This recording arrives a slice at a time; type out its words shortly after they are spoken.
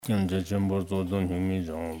현재 전부 조던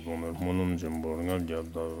힘이죠. 오늘 모는 전부가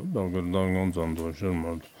잡다. 나그당 전도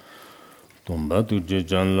실무. 돈바도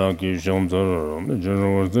제잔라기 정도로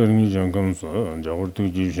저러더니 장금서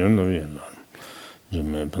저것도 지션을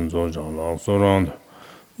이제 분조장라 소랑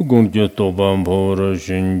공제 도반보를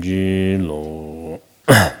신지로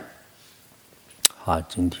好，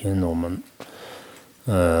今天我们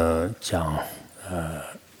讲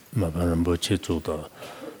马班仁波切做的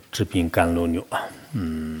治病甘露流啊，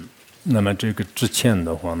那么这个之前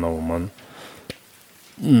的话呢，我们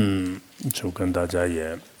就跟大家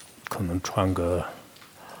也可能传个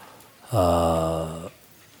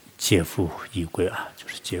借腹仪轨啊，就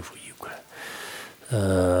是借腹仪轨。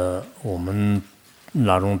我们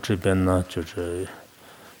拉荣这边呢，就是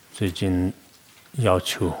最近要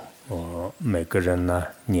求每个人呢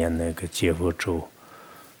念那个借腹咒，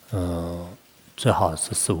最好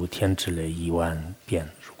是4-5天之内1万遍。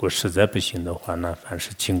如果实在不行的话呢，凡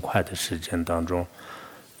是尽快的时间当中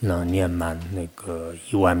能念满那个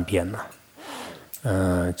1万遍呢。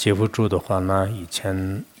借腹咒的话呢，以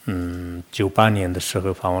前98年的时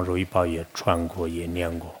候，法王如意宝也传过，也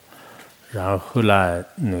念过。然后后来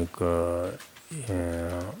那个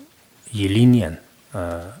10年，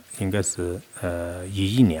应该是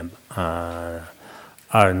11年吧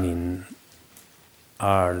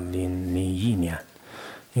，2001年，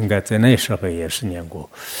应该在那时候也是念过。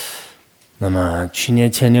那么去年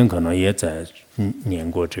前年可能也在念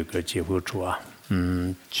过这个借腹咒啊。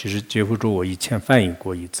其实借腹咒我以前翻译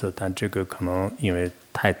过一次，但这个可能因为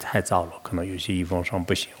太早了，可能有些译风上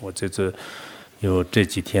不行。我这次有这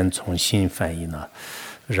几天重新翻译呢，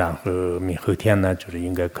然后明后天呢，就是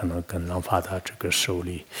应该可能跟朗法达这个手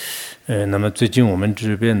里。那么最近我们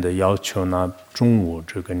这边的要求呢，中午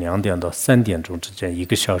这个2点到3点钟之间1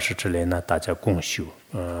个小时之内呢，大家共修。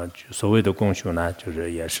所谓的共修呢，就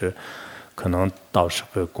是也是可能到时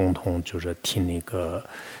候共同就是听那个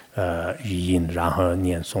语音，然后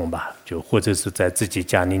念诵吧，就或者是在自己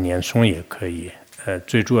家里念诵也可以。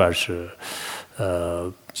最主要是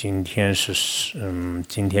今天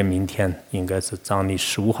明天应该是藏历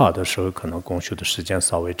15号的时候，可能共修的时间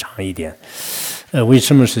稍微长一点。为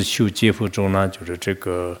什么是修借腹咒呢？就是这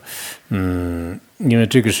个因为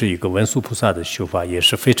这个是一个文殊菩萨的修法，也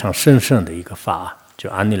是非常神圣的一个法。就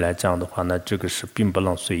按理来讲的话呢，这个是并不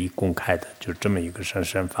能随意公开的，就这么一个神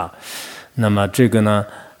圣法。那么这个呢，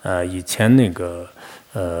以前那个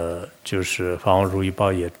就是法王如意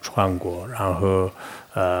宝也传过，然后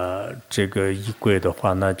这个仪轨的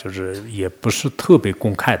话呢，就是也不是特别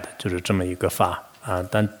公开的，就是这么一个法啊。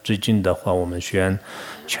但最近的话，我们学员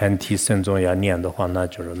全体僧众要念的话呢，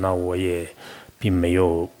就是那我也并没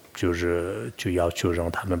有就要求让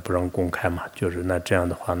他们不让公开嘛，就是那这样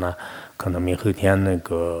的话呢，可能明后天那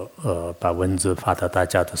个把文字发到大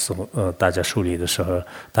家的时候，大家手里的时候，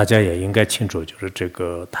大家也应该清楚，就是这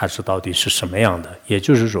个它是到底是什么样的。也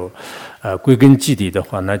就是说，归根结底的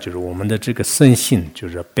话，那就是我们的这个身心，就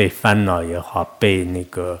是被烦恼也好，被那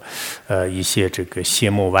个一些这个邪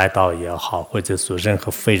魔外道也好，或者说任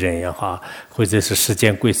何非人也好，或者是世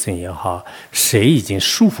间鬼神也好，谁已经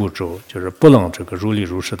束缚住，就是不能这个如理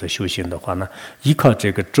如实的修行的话呢，依靠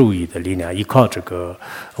这个咒语的力量，依靠这个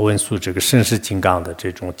文殊这个身世金刚的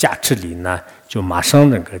这种加持力呢，就马上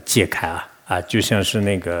能够解开就像是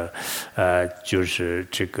那个就是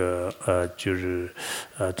这个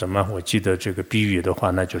怎么我记得这个比喻的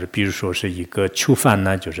话呢，就是比如说是一个囚犯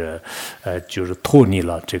呢，就是脱离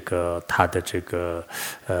了这个他的这个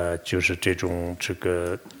就是这种就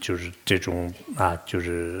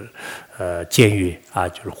是监狱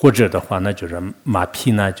就是或者的话呢，就是马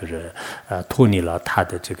匹呢，就是脱离了他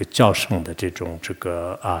的这个教圣的这种这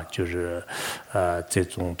个就是这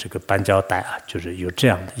种这个绊脚带就是有这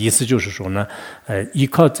样的意思，就是说呢，依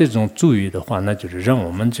靠这种咒语的话，那就是让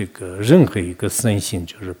我们这个任何一个身心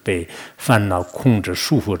就是被烦恼控制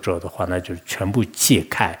束缚着的话，那就是全部解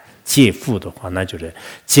开。借腹的话，那就是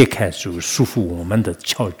解开束缚我们的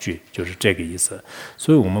窍诀，就是这个意思。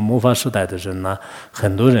所以我们末法时代的人呢，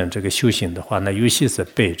很多人这个修行的话，那有些是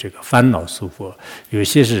被这个烦恼束缚，有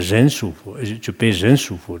些是人束缚，就被人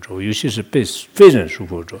束缚着；有些是被非人束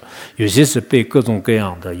缚着；有些是被各种各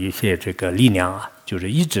样的一些这个力量就是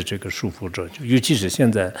一直这个束缚着，尤其是现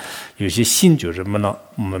在有些心就是我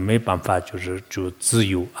们没办法就自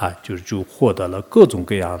由就获得了各种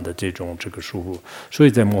各样的这个束缚，所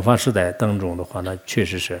以在末法时代当中的话呢，确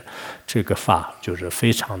实是这个法就是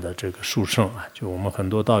非常的这个殊胜就我们很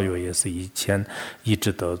多道友也是以前一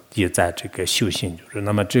直都也在这个修行，就是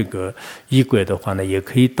那么这个仪轨的话呢，也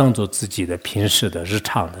可以当做自己的平时的日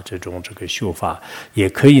常的这个修法，也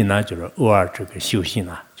可以呢就是偶尔这个修行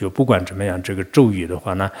就不管怎么样，这个咒语的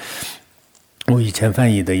话呢，我以前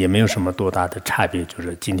翻译的也没有什么多大的差别，就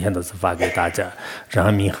是今天的是发给大家，然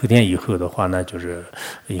后明后天以后的话呢，就是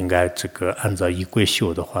应该这个按照仪轨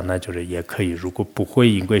修的话，那就是也可以。如果不会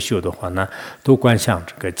仪轨修的话呢，多观想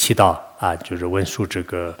这个祈祷啊，就是文书这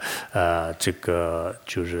个这个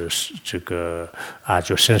就是这个啊，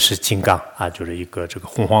就身世金刚啊，就是一个这个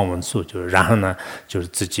洪荒文书，就是然后呢，就是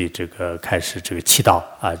自己这个开始这个祈祷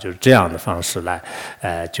啊，就是这样的方式来，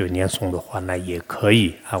就念诵的话呢也可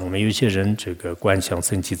以啊。我们有些人这个观想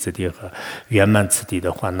僧祇次第和圆满次第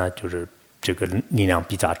的话呢，就是这个力量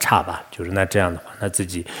比较差吧，就是那这样的话，那自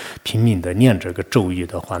己拼命的念这个咒语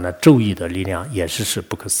的话，那咒语的力量也是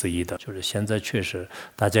不可思议的。就是现在确实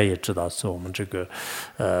大家也知道，是我们这个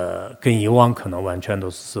跟以往可能完全都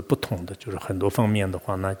是不同的，就是很多方面的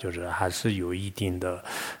话呢，就是还是有一定的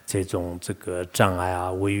这个障碍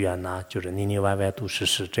啊、违缘呐，就是里里外外都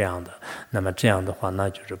是这样的。那么这样的话呢，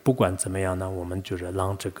就是不管怎么样呢，我们就是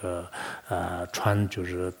让这个传，就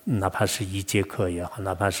是哪怕是1节课也好，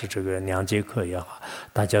哪怕是这个2节课也好，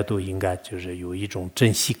大家都应该就是有一种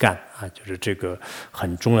珍惜感啊，就是这个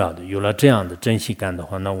很重要的。有了这样的珍惜感的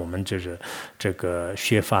话，那我们就是这个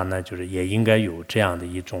学法呢，就是也应该有这样的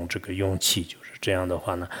一种这个勇气，就是这样的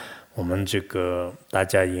话呢。我们这个大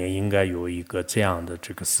家也应该有一个这样的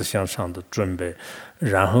这个思想上的准备，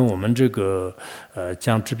然后我们这个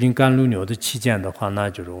讲治病甘露流的期间的话，那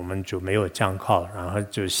就是我们就没有降考，然后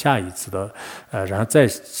就下一次的然后再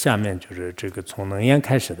下面就是这个从能源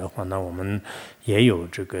开始的话，那我们也有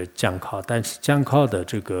这个降考，但是降考的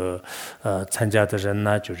这个参加的人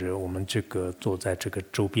呢，就是我们这个坐在这个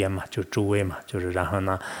周边嘛，就周围嘛，就是然后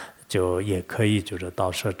呢。就也可以，就是到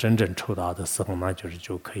时候真正抽到的时候呢，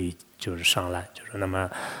就可以就是上来，就是那么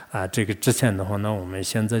这个之前的话呢，我们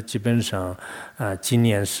现在基本上今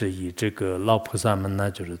年是以这个老菩萨们呢，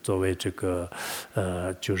就是作为这个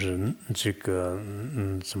就是这个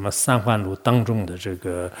什么三环路当中的这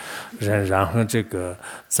个人，然后这个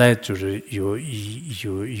再就是有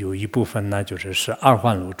一部分呢，就是二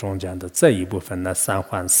环路中间的，再一部分呢3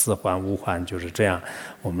环、4环、5环，就是这样。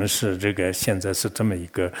我们是这个现在是这么一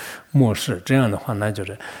个模式，这样的话呢，就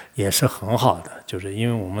是也是很好的，就是因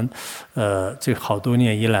为我们这好多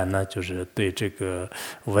年以来呢，就是对这个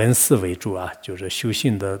文思为主啊，就是修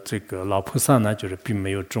行的这个老菩萨呢，就是并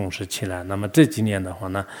没有重视起来。那么这几年的话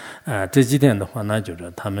呢，就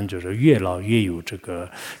是他们就是越老越有这个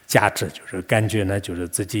价值，就是感觉呢，就是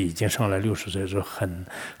自己已经上了60岁，是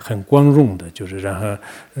很光荣的，就是然后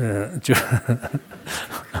就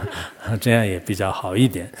这样也比较好一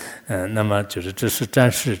点。那么就是这是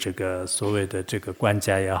展示这个所谓的这个官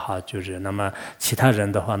家也好，就是那么其他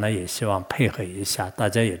人的话呢，也希望配合一下。大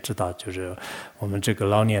家也知道，就是我们这个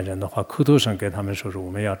老年人的话，口头上跟他们说是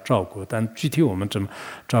我们要照顾，但具体我们怎么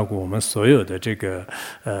照顾我们所有的这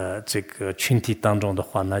个群体当中的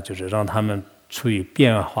话，那就是让他们处于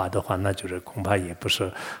变化的话，那就是恐怕也不是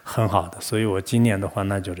很好的。所以我今年的话，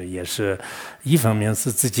那就是也是一方面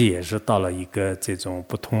是自己也是到了一个这种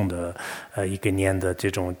不同的一个年的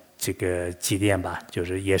这个基点吧，就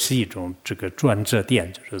是也是一种这个转折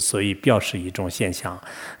点，就是所以表示一种现象。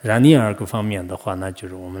然后第二个方面的话呢，就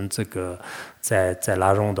是我们这个在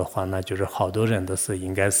拉荣的话呢，就是好多人都是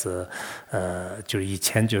应该是就是以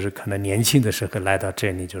前就是可能年轻的时候来到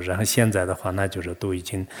这里，就是然后现在的话呢，就是都已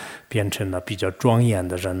经变成了比较庄严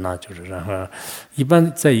的人了，就是然后一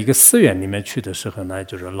般在一个寺院里面去的时候呢，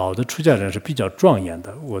就是老的出家人是比较庄严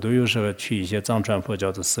的。我都有时候去一些藏传佛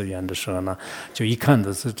教的寺院的时候呢，就一看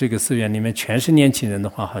的是这个寺院里面全是年轻人的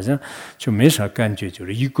话，好像就没啥感觉，就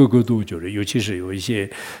是一个个都就是，尤其是有一些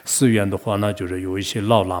寺院的话呢，就是有一些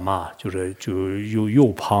老喇嘛，就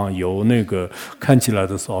又胖又那个，看起来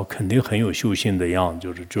的时候肯定很有修行的样，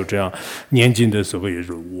就是就这样，年轻的时候也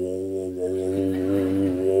是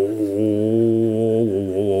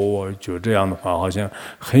就这样的话，好像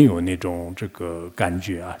很有那种这个感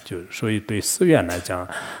觉啊，就所以对寺院来讲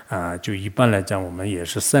就一般来讲，我们也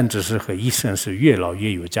是3知识和1生是越老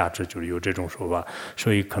越有价值，就是有这种说法。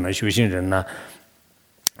所以可能修行人呢，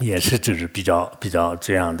也是就是比较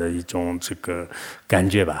这样的一种这个感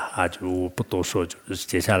觉吧就我不多说，就是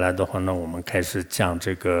接下来的话呢，我们开始讲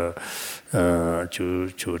这个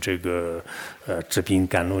就这个治病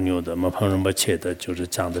甘露流的摩诃仁波切的，就是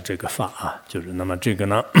讲的这个法就是那么这个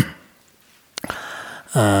呢。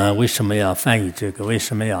为什么要翻译这个？为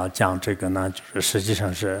什么要讲这个呢？就是实际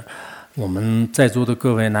上是我们在座的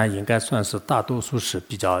各位呢，应该算是大多数是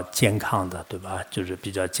比较健康的，对吧？就是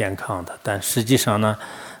比较健康的。但实际上呢，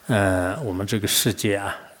我们这个世界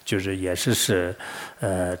就是也是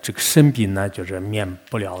这个生病呢，就是免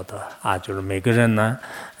不了的啊，就是每个人呢，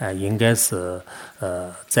应该是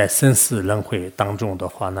在生死轮回当中的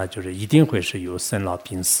话呢，就是一定会是有生老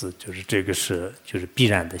病死，就是这个就是必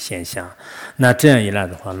然的现象。那这样一来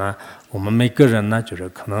的话呢，我们每个人呢，就是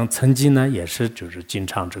可能曾经呢也是就是经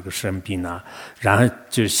常这个生病啊，然后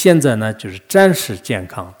就现在呢就是暂时健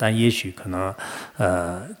康，但也许可能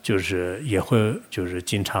就是也会就是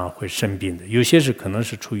经常会生病的，有些是可能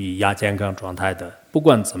是处于亚健康状态的。不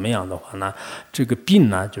管怎么样的话呢，这个病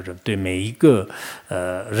呢，就是对每一个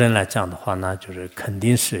人来讲的话呢，就是肯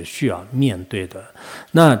定是需要面对的。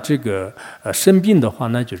那这个生病的话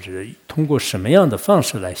呢，就是通过什么样的方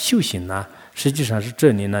式来修行呢？实际上是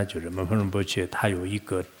这里呢，就是门峰仁波切他有一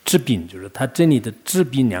个治病，就是他这里的治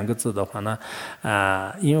病两个字的话呢，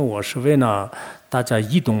因为我是为了大家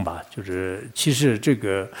移动吧，就是其实这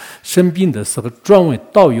个生病的时候专为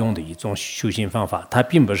盗用的一种修行方法，它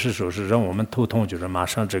并不是说是让我们头痛就是马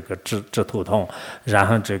上这个治头痛，然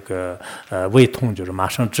后这个胃痛就是马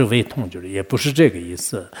上治胃痛，就是也不是这个意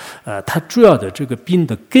思。它主要的这个病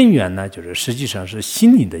的根源呢，就是实际上是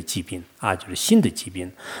心灵的疾病啊，就是心的疾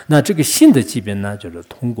病。那这个心的疾病呢，就是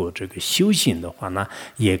通过这个修行的话呢，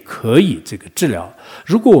也可以这个治疗。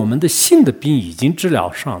如果我们的心的病已经治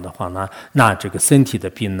疗上的话呢，那这个身体的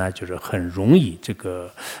病呢，就是很容易这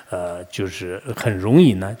个就是很容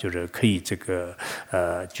易呢，就是可以这个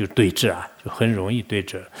就对治啊，就很容易对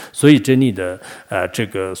治。所以这里的这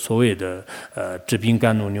个所谓的治病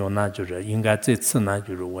甘露流呢，就是应该这次呢，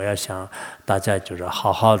就是我要想大家就是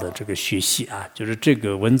好好的这个学习啊，就是这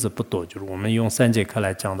个文字不多，就是我们用3节课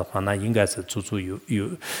来讲的话，那应该是足足有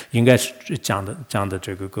应该是讲的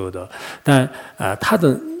这个够的，但它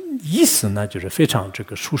的意思呢，就是非常这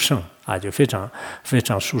个殊胜啊，就非常非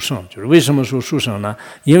常殊胜。就是为什么说殊胜呢？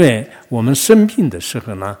因为我们生病的时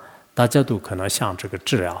候呢，大家都可能想这个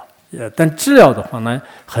治疗，但治疗的话呢，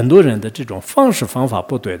很多人的这种方法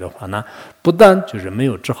不对的话呢，不但就是没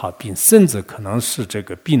有治好病，甚至可能是这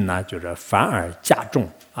个病呢，就是反而加重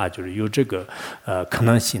啊，就是有这个可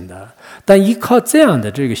能性的。但依靠这样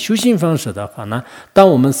的这个修行方式的话呢，当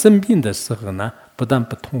我们生病的时候呢，不但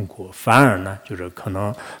不痛苦，反而呢，就是可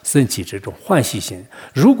能升起这种欢喜心。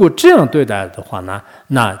如果这样对待的话呢，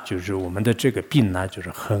那就是我们的这个病呢，就是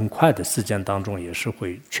很快的时间当中也是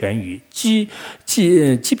会痊愈。即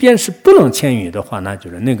便是不能痊愈的话呢，就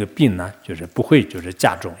是那个病呢，就是不会就是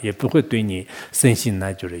加重，也不会对你身心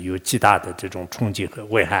呢，就是有极大的这种冲击和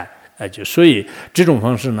危害。就所以这种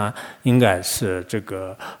方式呢，应该是这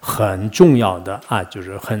个很重要的啊，就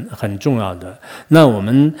是很重要的。那我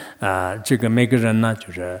们这个每个人呢，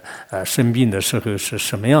就是生病的时候是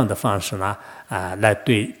什么样的方式呢？来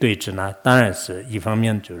对治呢？当然是一方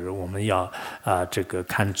面就是我们要这个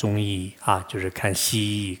看中医啊，就是看西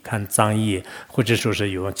医、看藏医，或者说是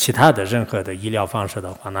有其他的任何的医疗方式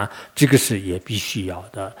的话呢，这个是也必须要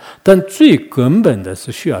的。但最根本的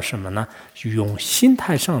是需要什么呢？用心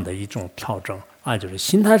态上的一种调整啊，就是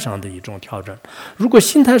心态上的一种调整。如果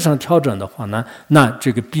心态上调整的话呢，那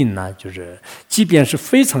这个病呢，就是即便是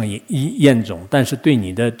非常严重，但是对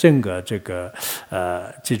你的整个这个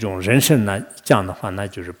这种人生呢，这样的话呢，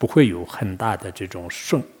就是不会有很大的这种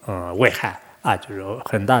危害。啊，就是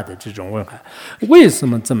很大的这种危害。为什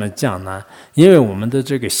么这么讲呢？因为我们的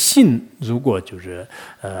这个心，如果就是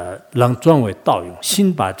能转为道用，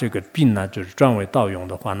心把这个病呢，就是转为道用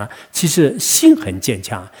的话呢，其实心很坚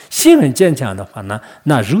强。心很坚强的话呢，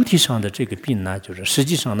那肉体上的这个病呢，就是实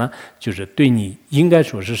际上呢，就是对你应该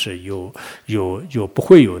说是有不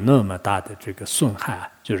会有那么大的这个损害啊。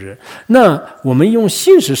就是那我们用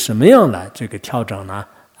心是什么样来这个调整呢？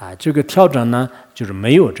这个调整呢，就是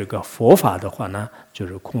没有这个佛法的话呢，就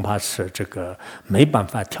是恐怕是这个没办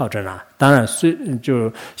法调整啊。当然，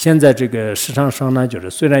就现在这个市场上呢，就是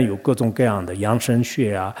虽然有各种各样的养生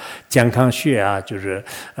学啊、健康学啊，就是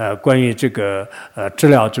关于这个治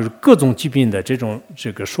疗就是各种疾病的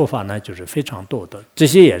这个说法呢，就是非常多的。这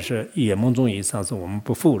些也某种意义上是我们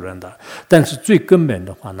不否认的。但是最根本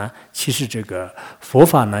的话呢，其实这个佛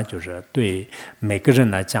法呢，就是对每个人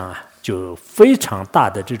来讲啊，就非常大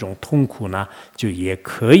的这种痛苦呢，就也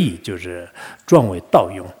可以就是转为道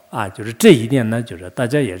用啊，就是这一点呢，就是大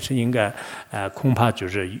家也是应该恐怕就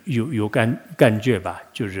是有感觉吧，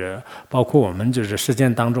就是包括我们就是实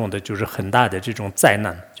践当中的就是很大的这种灾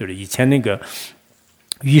难，就是以前那个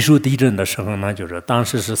玉树地震的时候呢，就是当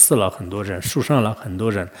时是死了很多人，受伤了很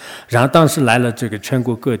多人，然后当时来了这个全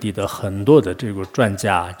国各地的很多的这个专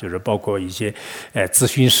家，就是包括一些咨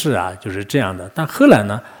询师啊，就是这样的。但后来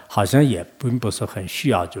呢，好像也并不是很需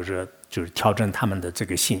要，就是就是调整他们的这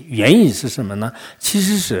个心。原因是什么呢？其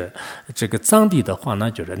实是这个藏地的话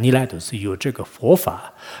呢，就是历来都是有这个佛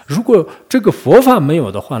法。如果这个佛法没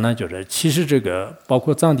有的话呢，就是其实这个包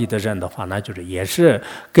括藏地的人的话呢，就是也是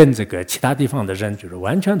跟这个其他地方的人就是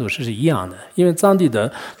完全都是一样的。因为藏地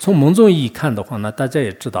的从某种意义看的话呢，大家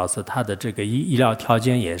也知道是它的这个医疗条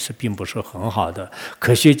件也是并不是很好的，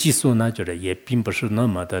科学技术呢就是也并不是那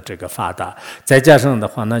么的这个发达，再加上的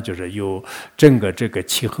话呢，就是有整个这个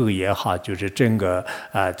气候也好，就是整个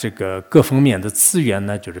这个各方面的资源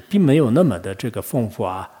呢，就是并没有那么的这个丰富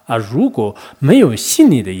啊。如果没有心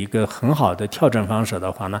理的一个很好的调整方式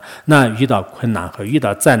的话呢，那遇到困难和遇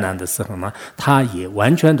到灾难的时候呢，他也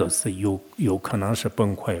完全都是有可能是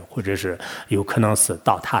崩溃，或者是有可能是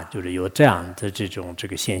倒塌，就是有这样的这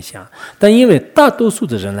个现象。但因为大多数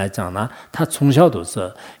的人来讲呢，他从小都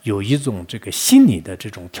是有一种这个心理的这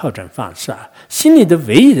种调整方式啊。心理的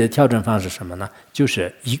唯一的调整方式是什么呢？就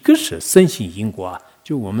是一个是深信因果啊。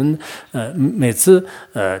就我们每次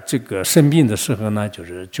这个生病的时候呢，这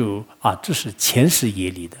是前世业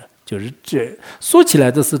力的，就是这说起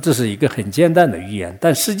来这是一个很简单的语言，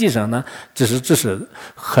但实际上呢，这是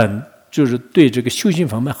很就是对这个修行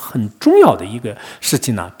方面很重要的一个事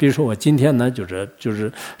情呢。比如说我今天呢就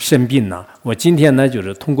是生病了，我今天呢就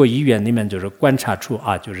是通过医院里面就是观察出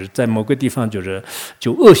就是在某个地方就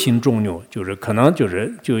恶性肿瘤，就是可能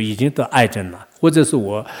就已经得癌症了。或者是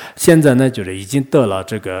我现在呢，就是已经得了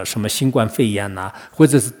这个什么新冠肺炎呐，或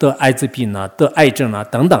者是得艾滋病啊、得癌症啊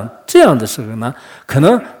等等，这样的时候呢，可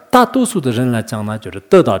能大多数的人来讲呢，就是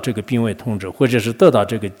得到这个病危通知，或者是得到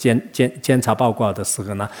这个检查报告的时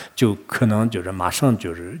候呢，就可能就是马上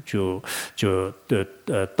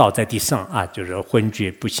倒在地上就是昏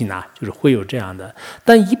厥不醒就是会有这样的。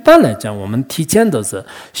但一般来讲，我们提前都是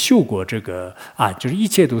修过这个就是一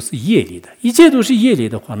切都是业力的，一切都是业力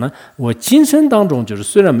的话呢，我今生当中就是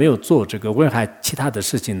虽然没有做这个危害其他的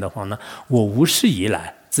事情的话呢，我无始以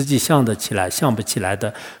来自己想得起来、想不起来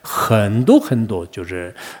的很多很多，就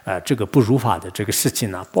是这个不如法的这个事情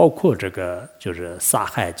呢，包括这个就是杀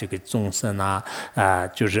害这个众生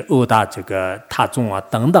就是殴打这个他众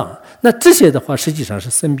等等。那这些的话，实际上是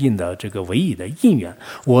生病的这个唯一的因缘。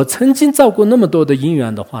我曾经造过那么多的因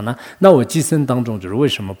缘的话呢，那我今生当中就是为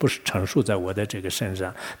什么不是陈述在我的这个身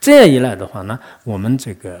上？这样一来的话呢，我们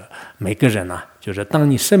这个每个人呢，就是当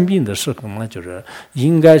你生病的时候呢，就是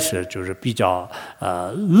应该是就是比较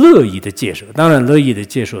乐意的接受。当然乐意的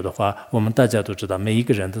接受的话，我们大家都知道，每一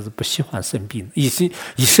个人都是不喜欢生病，一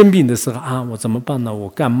生病的时候我怎么办呢？我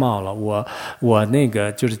感冒了，我那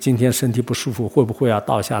个就是今天身体不舒服，会不会要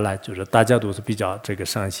倒下来？就是大家都是比较这个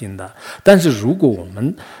伤心的。但是如果我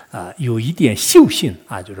们有一点修行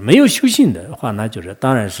就是没有修行的话，那就是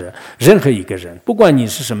当然是任何一个人，不管你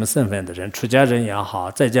是什么身份的人，出家人也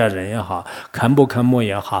好，在家人也好，堪布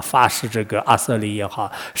也好，法师这个阿舍利也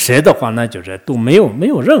好，谁的话呢，就是都没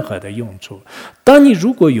有任何的用处。当你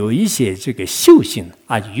如果有一些这个修行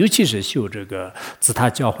尤其是修这个自他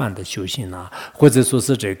交换的修行或者说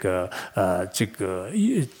是这个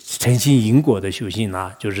诚信因果的修行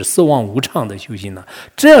就是死亡无常的修行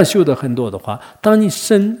这样修的很多的话，当你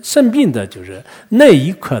生病的就是那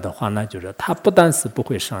一刻的话呢，就是他不但是不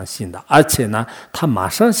会伤心的，而且呢，他马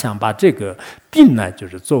上想把这个病呢，就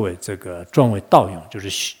是作为这个转为道用，就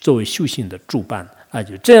是作为修行的主办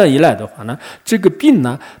就这样一来的话呢，这个病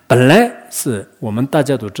呢，本来是我们大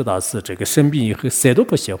家都知道是这个生病以后谁都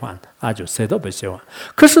不喜欢就谁都不喜欢。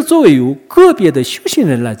可是作为有个别的修行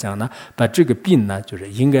人来讲呢，把这个病呢，就是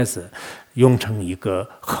应该是用成一个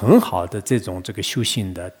很好的这个修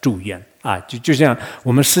行的助愿就像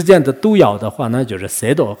我们实践的毒药的话呢，就是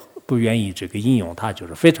谁都不愿意这个应用它，就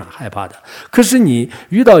是非常害怕的。可是你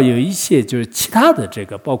遇到有一些就是其他的这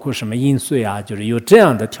个，包括什么阴水就是有这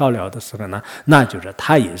样的调疗的时候呢，那就是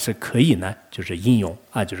它也是可以呢，就是应用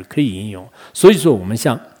就是可以应用。所以说我们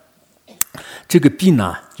像这个病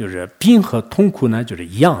就是病和痛苦呢，就是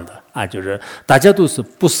一样的就是大家都是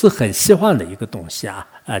不是很喜欢的一个东西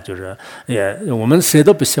就是我们谁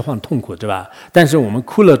都不喜欢痛苦，对吧？但是我们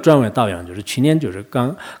苦乐转为道用，就是去年就是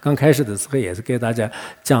刚开始的时候也是给大家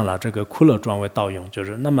讲了这个苦乐转为道用，就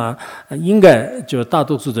是那么应该就是大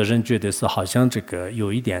多数的人觉得是好像这个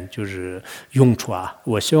有一点就是用处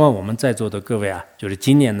我希望我们在座的各位就是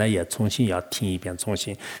今年呢也重新要听一遍，重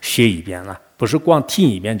新学一遍了。不是光听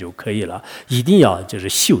一遍就可以了，一定要就是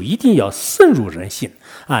修，一定要深入人心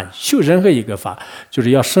修任何一个法就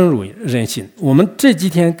是要深入人心。我们这几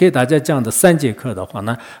天给大家讲的3节课的话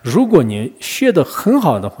呢，如果你学得很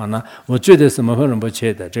好的话呢，我觉得是摩诃仁波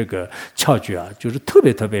切的这个窍诀就是特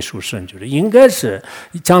别特别殊胜，就是应该是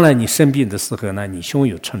将来你生病的时候呢，你胸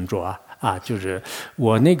有成竹啊，就是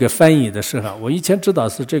我那个翻译的时候，我以前知道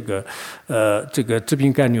是这个治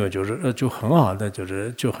病甘露就很好的，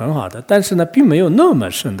就很好的，但是呢，并没有那么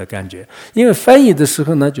深的感觉，因为翻译的时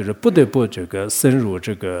候呢，就是不得不这个深入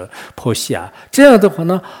这个剖析啊，这样的话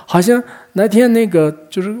呢，好像那天那个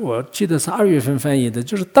就是我记得是2月份翻译的，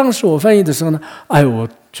就是当时我翻译的时候呢，哎，我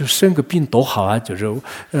就生个病多好啊，就是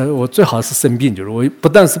我最好是生病，就是我不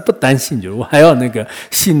但是不担心，就是我还要那个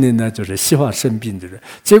心里呢，就是希望生病，就是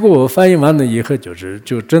结果我翻译完了以后，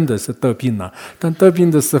就真的是得病了，但得病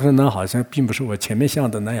的时候呢，好像并不是我前面想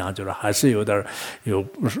的那样，就是还是有点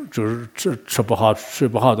就是吃不好睡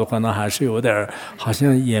不好的话呢，还是有点好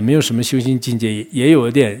像也没有什么修行境界，也有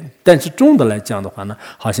一点，但是重的来讲的话呢，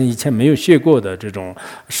好像以前没有学过的这种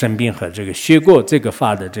生病和这个学过这个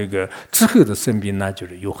法的这个之后的生病呢，就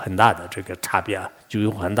是有很大的这个差别啊，就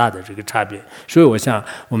有很大的这个差别。所以我想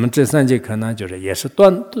我们这3节课呢，就是也是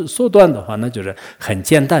缩短的话呢，就是很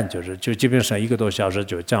简单，就基本上1个多小时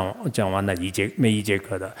就讲完了每一节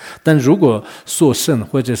课的。但如果缩深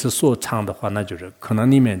或者是缩长的话，那就是可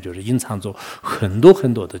能里面就是隐藏着很多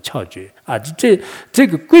很多的窍诀啊。这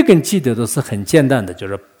个归根结底都是很简单的，就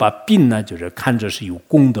是把病呢，就是看着是有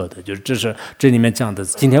功德的，就是这里面讲的。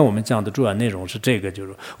今天我们讲的主要内容是这个，就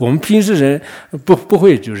是我们平时人不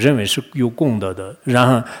会就认为是有功德的，然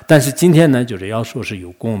后但是今天呢，就是要说是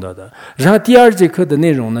有功德的。然后第2节课的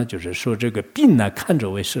内容呢，就是说这个病呢，看着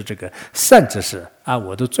为是这个善知识啊，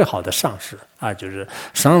我的最好的上师啊，就是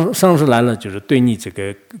上师来了，就是对你这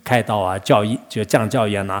个开导啊、教义就讲教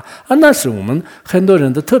言呐啊，那是我们很多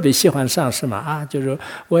人都特别喜欢上师嘛啊，就是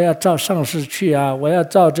我要照上师去啊，我要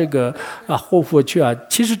照这个活佛去啊。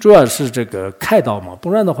其实主要是这个开导嘛，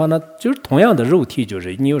不然的话呢，就是同样的肉体，就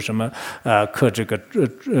是你有什么刻这个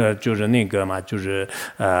就是那个嘛，就是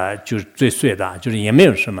最碎的，就是也没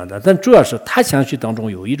有什么的。但主要是他相续当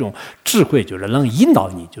中有一种智慧，就是能引导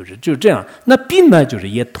你，就这样。那病呢，就是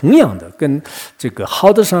也同样的，跟这个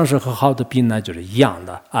好的上师和好的病呢，就是一样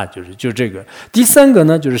的啊，就这个。第3个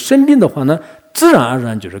呢，就是生病的话呢，自然而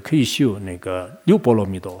然就是可以修那个6波罗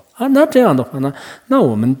蜜多啊。那这样的话呢，那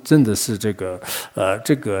我们真的是这个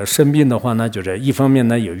生病的话呢，就是一方面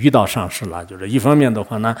呢也遇到上师了，就是一方面的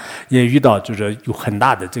话呢也遇到就是有很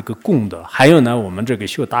大的这个功德。还有呢，我们这个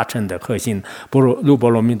修大乘的核心6波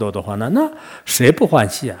罗蜜多的话呢，那谁不欢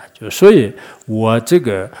喜啊？就所以我这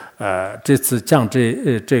个这次讲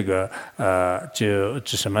这个就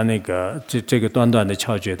什么那个这个短短的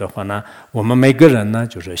窍诀的话呢，我们每个人呢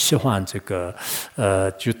就是希望这个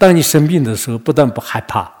就当你生病的时候，不但不害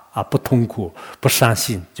怕啊，不痛苦，不伤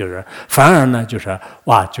心，就是反而呢，就是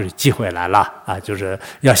哇，就是机会来了啊，就是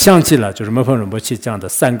要想起了，就是门峰仁波切讲的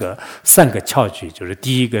三个窍诀，就是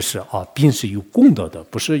第一个是病是有功德的，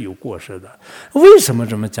不是有过失的。为什么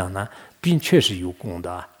这么讲呢？病确实有功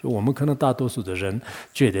德，就我们可能大多数的人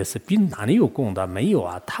觉得是病哪里有功德？没有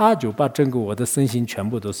啊，他就把整个我的身心全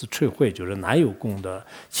部都是摧毁，就是哪有功德？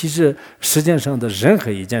其实世界上的任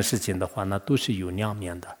何一件事情的话呢，都是有两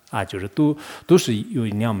面的啊，就是都是有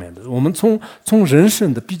两面的。我们从人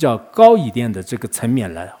生的比较高一点的这个层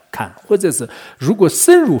面来看，或者是如果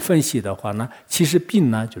深入分析的话呢，其实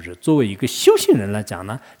病呢，就是作为一个修行人来讲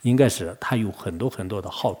呢，应该是它有很多很多的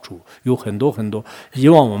好处，有很多很多以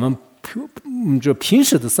往我们就平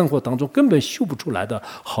时的生活当中根本修不出来的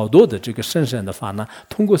好多的这个深深的法呢，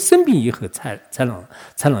通过生病以后才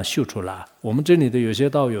能修出来。我们这里的有些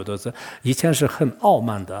道友都是以前是很傲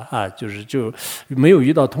慢的啊，就没有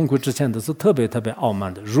遇到痛苦之前都是特别特别傲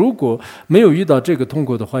慢的。如果没有遇到这个痛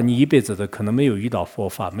苦的话，你一辈子的可能没有遇到佛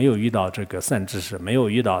法，没有遇到这个善知识，没有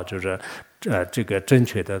遇到就是这个正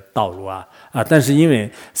确的道路啊。但是因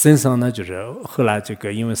为身上呢，就是后来这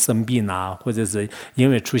个因为生病啊，或者是因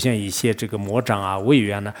为出现一些这个魔障啊、违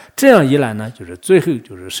缘呢，这样一来呢，就是最后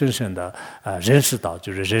就是深深的认识到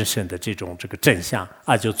就是人生的这个真相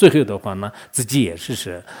啊，就最后的话呢，自己也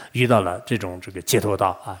是遇到了这个解脱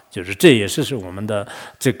道啊，就是这也是我们的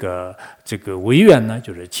这个违缘呢，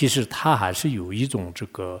就是其实它还是有一种这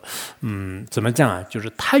个怎么讲啊，就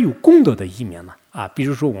是它有功德的一面呢啊，比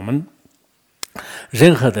如说我们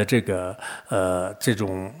任何的这个这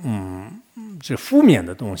种这负面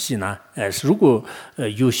的东西呢，如果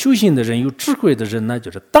有修行的人、有智慧的人呢，就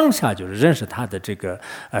是当下就是认识他的这个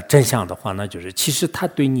真相的话呢，就是其实他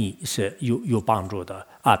对你是有帮助的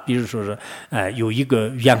啊。比如说是有一个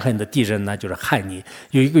怨恨的敌人呢，就是害你；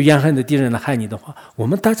有一个怨恨的敌人呢害你的话，我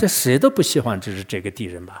们大家谁都不喜欢这个敌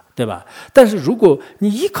人吧，对吧？但是如果你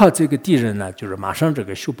依靠这个敌人呢，就是马上这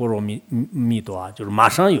个修般若蜜多啊，就是马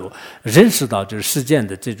上有认识到就是世间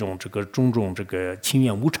的这个种种这个情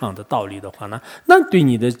愿无常的道理的话呢，那对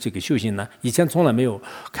你的这个修行呢，以前从来没有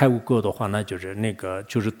开悟过的话呢，就是那个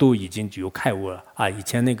就是都已经有开悟了啊。以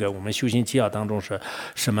前那个我们修行纪要当中是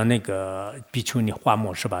什么那个比丘尼化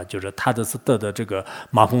木是吧？就是他的是得的这个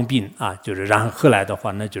麻风病啊，就是然后后来的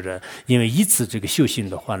话呢，就是因为一次这个修行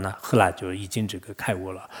的话呢，后来就已经这个开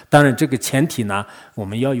悟了。当然这个前提呢，我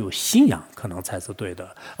们要有信仰，可能才是对的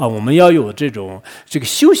啊。我们要有这个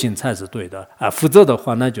修行才是对的啊。否则的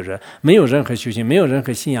话呢，就是没有任何修行，没有任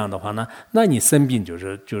何信仰的话呢，那你生病就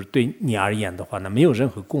是对你而言的话呢，没有任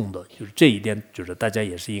何功德。就是这一点，就是大家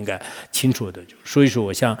也是应该清楚的。所以说，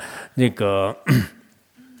我想那个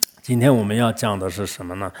今天我们要讲的是什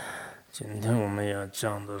么呢？今天我们要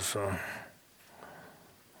讲的是，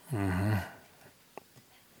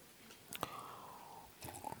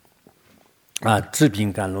治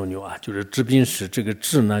病甘露流啊，就是治病时这个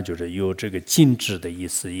治呢，就是有这个精致的意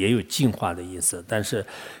思，也有净化的意思。但是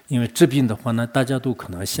因为治病的话呢，大家都可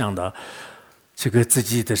能想到这个自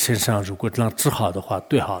己的身上如果能治好的话，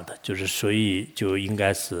最好的就是所以就应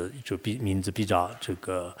该是就名字比较这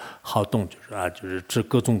个好动，就是治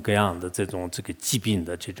各种各样的这个疾病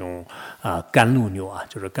的这种甘露牛啊，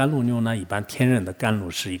就是甘露牛呢，一般天然的甘露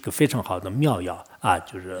是一个非常好的妙药啊，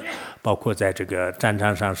就是包括在这个战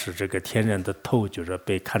场上是这个天然的头就是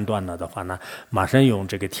被砍断了的话呢，马上用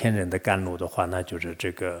这个天然的甘露的话呢，就是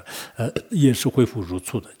这个也是恢复如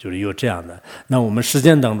初的，就是有这样的。那我们实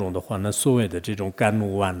践当中的话呢，所谓的这种甘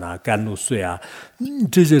露丸啊、甘露水啊，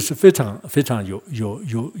这些是非常非常有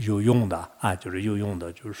用的啊，就是有用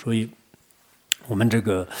的，就是所以。我们这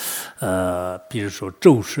个比如说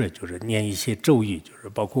咒睡，就是念一些咒语，就是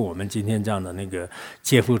包括我们今天讲的那个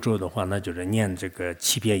接佛咒的话，那就是念这个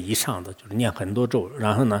7遍以上的，就是念很多咒，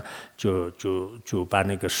然后呢就把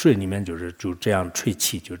那个水里面就这样吹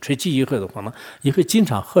气，就吹气以后的话呢，也会经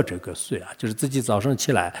常喝这个水啊，就是自己早上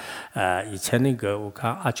起来，以前那个我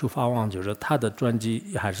看阿丘法王就是他的专辑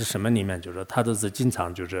还是什么里面，就是他的是经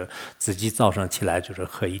常就是自己早上起来就是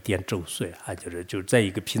喝一点咒水啊，就在一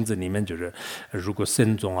个瓶子里面就是。如果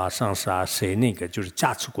僧众啊、上师啊，谁那个就是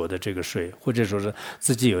加持过的这个水，或者说是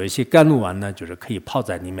自己有一些甘露丸呢，就是可以泡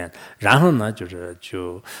在里面，然后呢，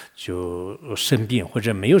就生病或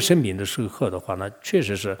者没有生病的时候喝的话呢，确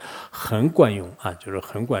实是很管用啊，就是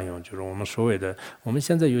很管用。就是我们所谓的，我们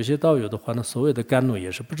现在有些道友的话呢，所谓的甘露也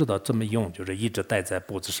是不知道怎么用，就是一直戴在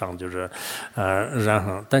脖子上，就是然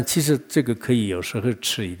后，但其实这个可以有时候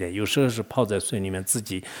吃一点，有时候是泡在水里面自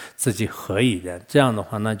己喝一点，这样的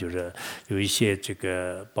话呢，就是有一些这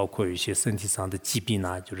个包括有一些身体上的疾病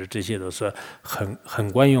啊，就是这些都是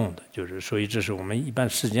很管用的，就是所以这是我们一般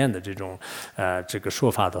实践的这种这个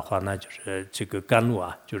说法的话呢，就是这个甘露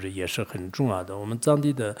啊，就是也是很重要的。我们当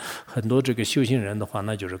地的很多这个修行人的话，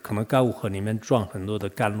那就是可能甘露河里面装很多的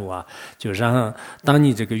甘露啊，就然后当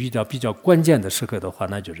你这个遇到比较关键的时刻的话，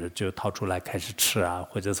那就掏出来开始吃啊，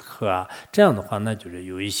或者是喝啊，这样的话那就是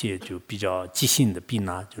有一些就比较急性的病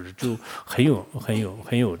啊，就很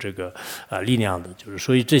有这个力量的，就是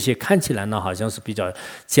所以这些看起来呢好像是比较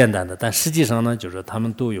简单的，但实际上呢，就是他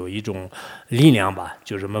们都有一种力量吧。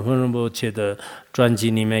就是门峰仁波切的专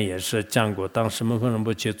辑里面也是讲过，当时门峰仁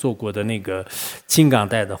波切做过的那个金刚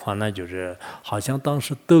带的话，那就是好像当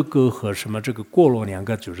时德哥和什么这个郭罗两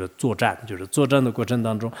个就是作战，就是作战的过程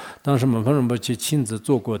当中，当时门峰仁波切亲自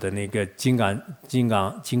做过的那个金刚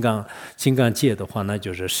界的话，那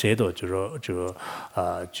就是谁都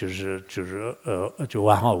就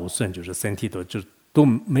完好无损，就是身体都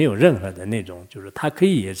没有任何的那种，就是它可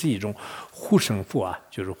以也是一种护身符啊，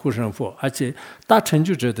就是护身符，而且大成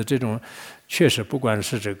就者的这种确实不管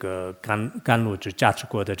是这个甘露就加持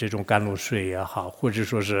过的这种甘露水也好，或者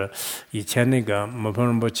说是以前那个摩诃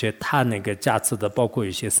仁波切他那个加持的，包括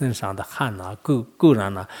一些身上的汗啊、垢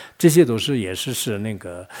染啊，这些都是也是那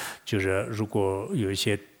个，就是如果有一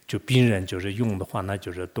些就病人就是用的话，那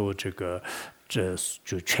就是都这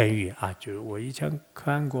就痊愈啊！就是我以前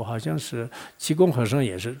看过，好像是济公和尚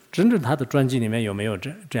也是，真正他的专辑里面有没有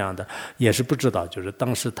这样的，也是不知道。就是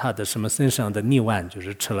当时他的什么身上的逆丸，就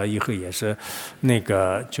是吃了以后也是那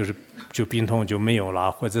个就病痛就没有了，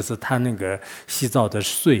或者是他那个洗澡的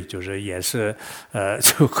水，就是也是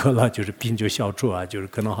就喝了，就是病就消除啊，就是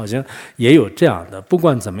可能好像也有这样的。不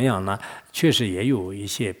管怎么样呢，确实也有一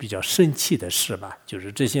些比较生气的事吧，就是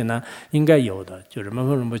这些呢应该有的。就是门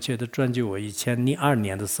峰仁波切的专辑，我以前02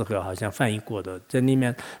年的时候好像翻译过的，在里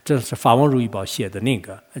面这是法王如意宝写的那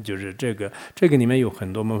个，就是这个里面有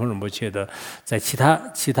很多门峰仁波切的，在其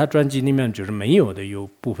他专辑里面就是没有的，有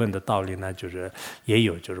部分的道理呢，就是也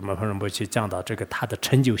有，就是门峰仁波切讲到这个他的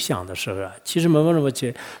成就相的时候啊，其实门峰仁波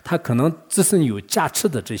切他可能自身有加持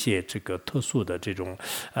的这些这个特殊的这种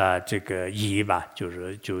这个意义吧，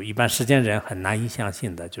就一般世间人很难以相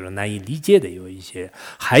信的，就是难以理解的有一些。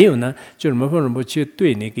还有呢，就是门峰仁波切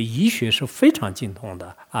对那个医学是非常精通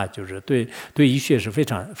的啊，就是对医学是非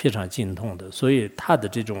常非常精通的，所以他的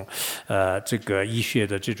这种这个医学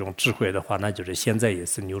的这种智慧的话，那就是现在也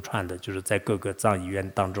是流传的，就是在各个藏医院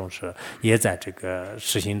当中是也在这个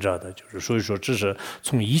实行着的，就是所以说这是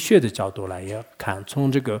从医学的角度来也看，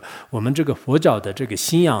从这个我们这个佛教的这个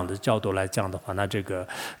信仰的角度来讲的话，那这个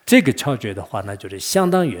窍诀的话，那就是相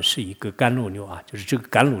当于是一个甘露流啊，就是这个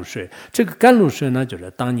甘露水，这个甘露水呢，就是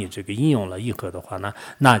当你这个应用了以后的话呢，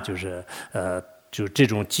那就是就这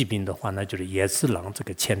种疾病的话呢，就是也是能这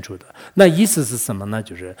个牵出的。那意思是什么呢？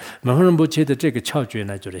就是门峰仁波切的这个窍诀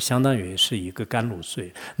呢，就是相当于是一个甘露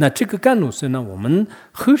水。那这个甘露水呢，我们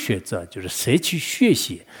后学者就是谁去学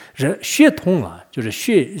习，人学通了，就是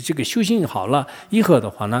这个修行好了以后的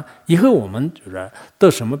话呢，以后我们就是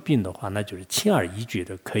得什么病的话，那就是轻而易举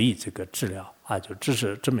的可以这个治疗啊，就这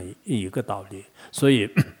是这么一个道理。所以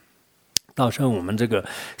到时候我们这个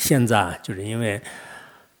现在就是因为。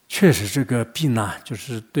确实，这个病呢，就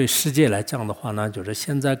是对世界来讲的话呢，就是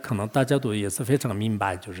现在可能大家都也是非常明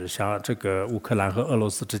白，就是像这个乌克兰和俄罗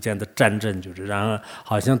斯之间的战争，就是然而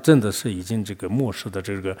好像真的是已经这个末世的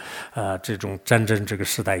这个这种战争这个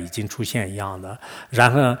时代已经出现一样的。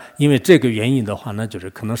然后因为这个原因的话呢，就是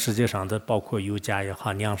可能世界上的包括油价也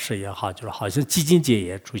好、粮食也好，就是好像基金界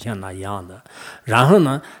也出现了一样的。然后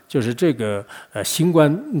呢，就是这个新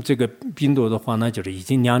冠这个病毒的话呢，就是已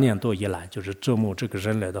经2年多以来，就是折磨这个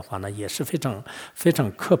人类的话呢，也是非常非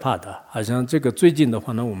常可怕的。好像这个最近的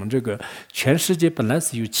话呢，我们这个全世界本来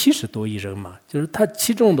是有70多亿人嘛，就是它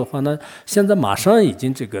其中的话呢，现在马上已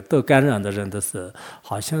经这个得感染的人的是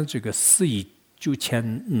好像这个4亿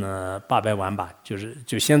9800万吧，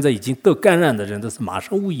就现在已经得感染的人都是马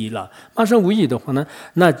上5亿了。马上5亿的话呢，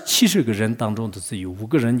那70个人当中都是有5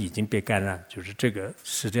个人已经被感染，就是这个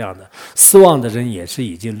是这样的。死亡的人也是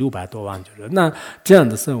已经600多万，就是那这样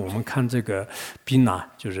的时候，我们看这个病啊，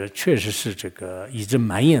就是确实是这个一直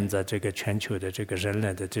蔓延在这个全球的这个人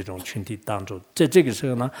类的这种群体当中。在这个时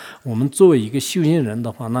候呢，我们作为一个修行人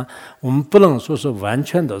的话呢，我们不能说是完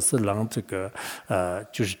全都是能这个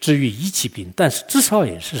就是治愈一起病，但是至少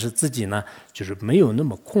也是自己呢，就是没有那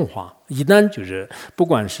么恐慌。一旦就是不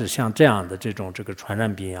管是像这样的这个传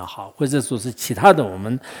染病也好，或者说是其他的我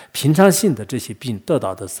们平常性的这些病得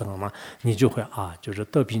到的时候呢，你就会就是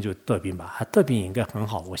得病就得病吧，得病应该很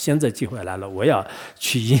好，我现在机会来了，我要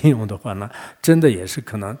去应用的话呢，真的也是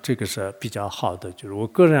可能这个是比较好的。就是我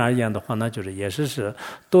个人而言的话呢，就是也是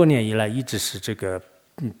多年以来一直是这个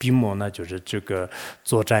病魔呢，就是这个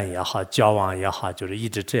作战也好，交往也好，就是一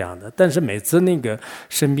直这样的。但是每次那个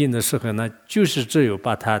生病的时候呢，就是只有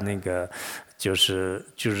把他那个就是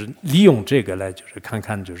利用这个来，就是看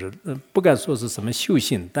看，就是不敢说是什么修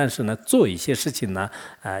行，但是呢，做一些事情呢，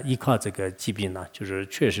依靠这个疾病呢，就是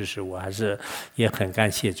确实是我还是也很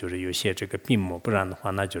感谢，就是有些这个病魔，不然的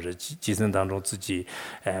话，那就是基层当中自己，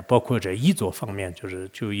包括这医作方面，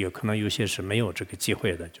就有可能有些是没有这个机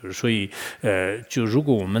会的，就是所以，就如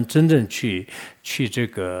果我们真正去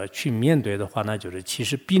面对的话，那就是其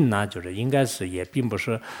实病呢，就是应该是也并不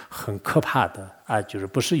是很可怕的啊，就是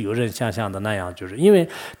不是有人想象的那样，就是因为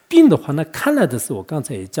病的话呢，看来的是我刚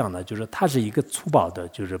才也讲了，就是它是一个粗暴的，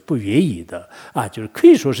就是不愿意的啊，就是可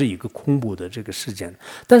以说是一个恐怖的这个事件。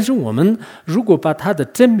但是我们如果把它的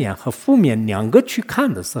正面和负面两个去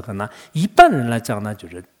看的时候呢，一般人来讲呢，就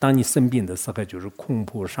是当你生病的时候，就是恐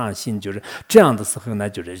怖伤心，就是这样的时候呢，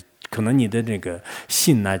就是可能你的那个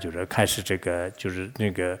心呢，就是开始这个就是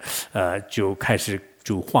那个就开始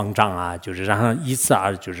就慌张啊，就是然后依次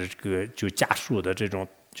而就是这个就加速的这种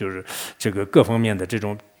就是这个各方面的这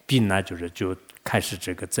种病呢，就开始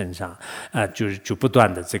这个增长就不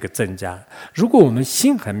断的这个增加。如果我们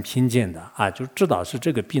心很平静的就知道是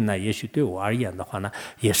这个病呢，也许对我而言的话呢，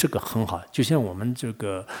也是个很好。就像我们这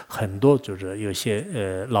个很多就是有些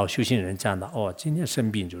老修行人讲的今天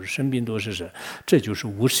生病就是生病多是这就是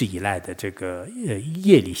无始以来的这个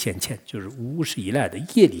业力现前，就是无始以来的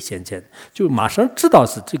业力现前，就马上知道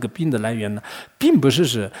是这个病的来源呢，并不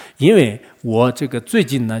是因为我这个最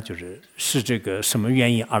近呢是这个什么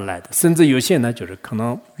原因而来的，甚至有些呢就是可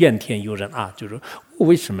能怨天尤人就是我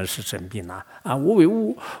为什么是生病呢？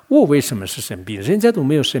我为什么是生病？人家都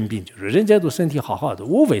没有生病，就是人家都身体好好的，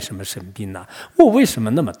我为什么生病呢？我为什么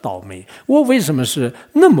那么倒霉？我为什么是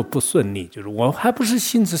那么不顺利？就是我还不是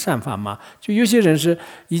心之善法吗？就有些人是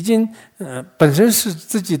已经本身是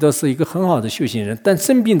自己的是一个很好的修行人，但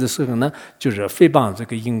生病的时候呢，就是诽谤这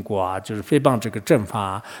个因果啊，就是诽谤这个正法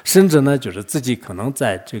啊，甚至呢，就是自己可能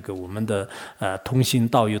在这个我们的同行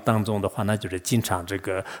道友当中的话呢，就是经常这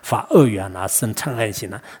个发恶缘啊，生嗔恨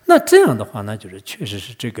心啊。那这样的话呢，就是确实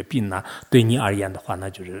是这个病呢，对你而言的话呢，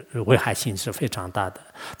就是危害性是非常大的。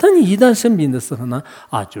当你一旦生病的时候呢，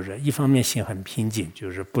就是一方面心很平静，就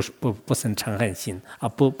是不生嗔恨心啊，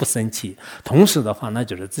不生气。同时的话呢，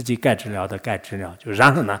就是自己该治疗的该治疗，就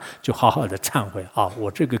然后呢，就好好的忏悔我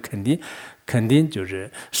这个肯定就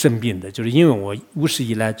是生病的，就是因为我无始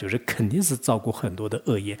以来就是肯定是造过很多的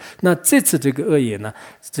恶业。那这次这个恶业呢，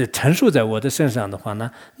这陈述在我的身上的话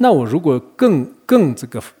呢，那我如果更这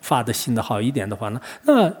个发的心的好一点的话呢，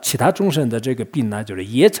那其他众生的这个病呢，就是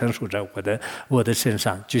也陈述在我的身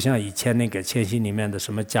上。就像以前那个千禧里面的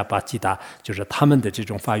什么迦巴基达，就是他们的这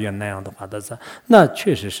种发愿那样的话的，那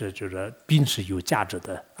确实是就是病是有价值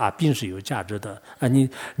的病是有价值的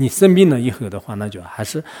你生病了以后的话，那就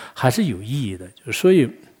还是有意义的。就所以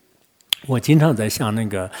我经常在想那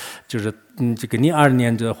个就是这个02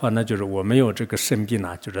年的话呢，就是我没有这个生病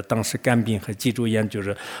就是当时肝病和脊柱炎，就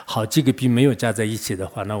是好几个病没有加在一起的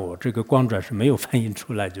话，那我这个光转是没有反映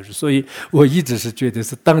出来，就是所以我一直是觉得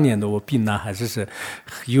是当年的我病呢还是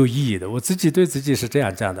有意义的。我自己对自己是这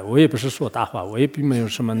样讲的，我也不是说大话，我也并没有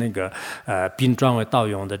什么那个病转为道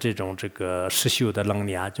用的这个实修的能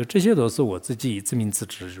力就这些都是我自己自鸣自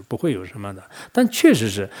持，不会有什么的。但确实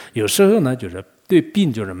是有时候呢，就是对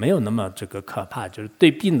病就是没有那么这个可怕，就是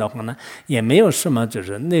对病的话呢，也没有什么就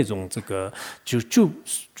是那种这个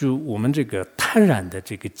就我们这个贪婪的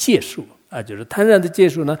这个戒术就是贪婪的戒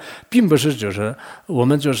术呢，并不是就是我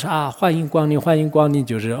们就是欢迎光临，欢迎光临，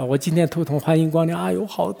就是我今天头痛，欢迎光临，哎呦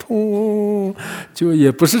好痛，就也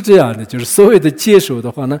不是这样的。就是所谓的戒术的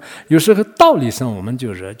话呢，有时候道理上我们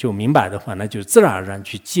就明白的话呢，就自然而然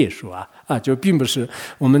去戒术就并不是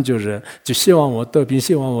我们就希望我得病，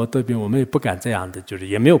希望我得病，我们也不敢这样的，就是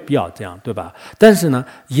也没有必要这样，对吧？但是呢，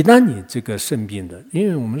一旦你这个生病的，因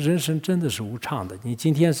为我们人生真的是无常的，你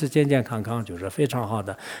今天是健健康康，就是非常好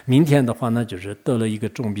的，明天的话呢，就是得了一个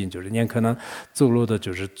重病，就是你可能走路的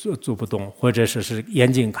就是走不动，或者说是眼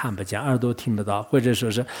睛看不见，耳朵听不到，或者说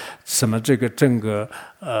是什么这个整个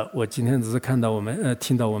我今天只是看到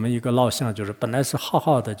听到我们一个老乡，就是本来是好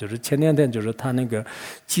好的，就是前两天就是他那个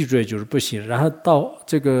脊椎就是不行，然后到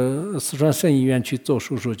这个四川省医院去做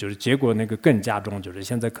手术，就是结果那个更加重，就是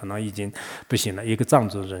现在可能已经不行了，一个藏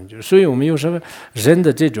族人，就是所以我们有时候人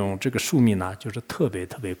的这个寿命呢，就是特别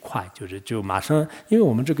特别快，就马上，因为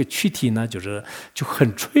我们这个躯体呢，就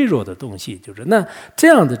很脆弱的东西，就是那这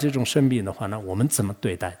样的这种生病的话呢，我们怎么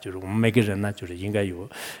对待？就是我们每个人呢，就是应该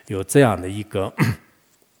有这样的一个。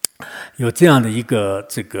有这样的一个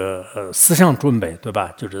这个思想准备，对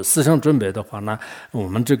吧？就是思想准备的话呢，我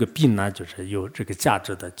们这个病呢，就是有这个价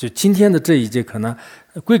值的。就今天的这一节课呢，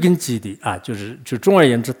归根结底就总而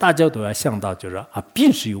言之，大家都要想到，就是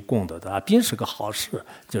病是有功德的病是个好事，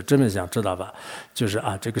就真的想知道吧？就是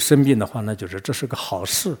这个生病的话呢，就是这是个好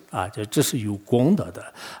事就这是有功德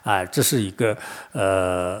的这是一个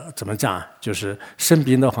怎么讲？就是生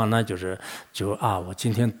病的话呢，我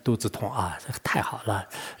今天肚子痛这个太好了。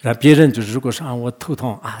别人就是如果说我头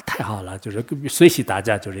痛太好了，就是随喜大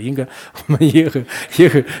家，就是应该我们以后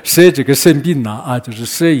谁这个生病了就是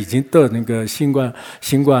谁已经得那个新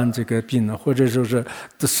冠这个病了，或者说是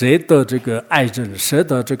谁得这个癌症，谁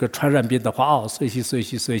得这个传染病的话随喜，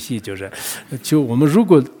就我们如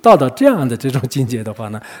果到这样的这种境界的话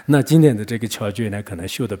呢，那今天的这个教学呢可能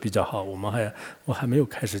修得比较好。我还没有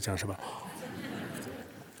开始讲是吧？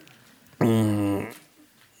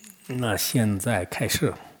那现在开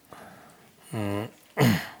始。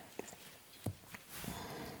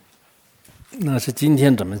那是今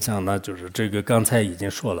天怎么讲呢？就是这个刚才已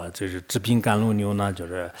经说了，就是治病甘露流呢，就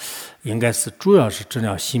是应该是主要是治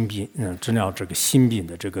疗心病，治疗这个心病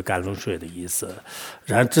的这个甘露水的意思。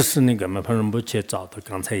然后这是那个门旁仁波切找的，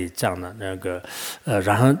刚才也讲了那个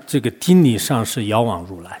然后这个定力上是遥望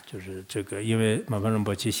如来，就是这个因为门旁仁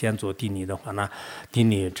波切先做定力的话呢，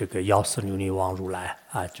定力这个遥视琉璃望如来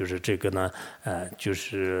就是这个呢就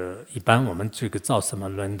是一般我们这个造什么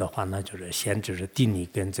论的话呢，就是先就是定力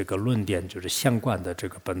跟这个论点就是相关的这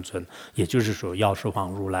个本尊，也就是说药师望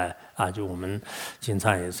如来就我们经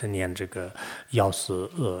常也是念这个药师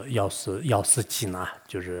记呢，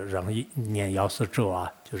就是让念药师咒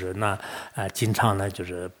啊，就是经常呢就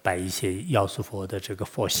是摆一些药师佛的这个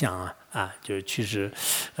佛像啊，就其实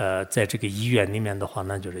在这个医院里面的话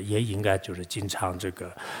呢，就是也应该就是经常这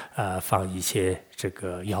个放一些这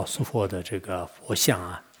个药师佛的这个佛像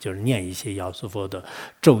啊。就是念一些药师佛的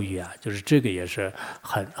咒语啊，就是这个也是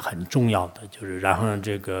很重要的，就是然后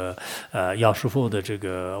这个药师佛的这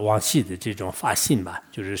个往昔的这种发心吧，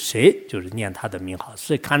就是谁就是念他的名号，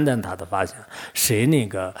谁看待他的发心，谁那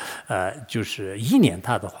个就是意念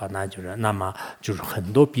他的话，那就是那么就是很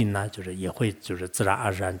多病呢，就是也会就是自然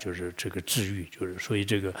而然就是这个治愈，就是所以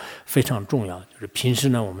这个非常重要。就是平时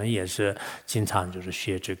呢，我们也是经常就是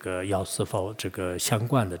学这个药师佛这个相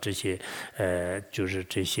关的这些就是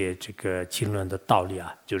这些这个经论的道理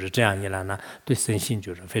啊，就是这样一来呢，对身心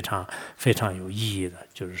就是非常非常有意义的。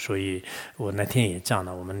就是所以我那天也讲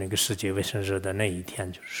了，我们那个世界卫生日的那一天，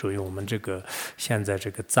就是所以我们这个现在这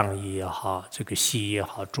个藏医也好，这个西医也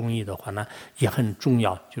好，中医的话呢也很重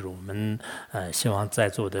要。就是我们希望在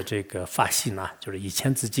座的这个法系呢，就是以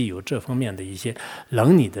前自己有这方面的一些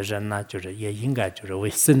能力的人呢，就是也应该就是为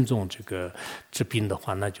僧众这个治病的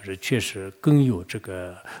话呢，就是确实更有这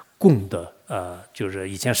个功德。就是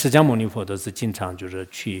以前释迦牟尼佛都是经常就是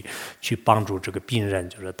去帮助这个病人，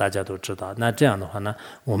就是大家都知道。那这样的话呢，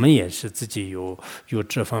我们也是自己有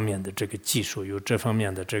这方面的这个技术，有这方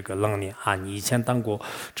面的这个能力啊。你以前当过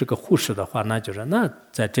这个护士的话，那就是那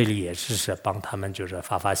在这里也是帮他们就是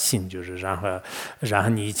发心，就是然后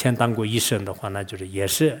你以前当过医生的话，那就是也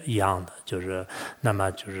是一样的，就是那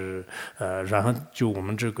么就是然后就我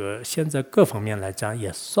们这个现在各方面来讲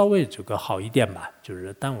也稍微这个好一点吧，就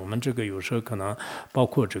是但我们这个有时候可能包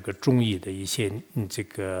括这个中医的一些这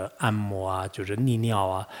个按摩啊，就是利尿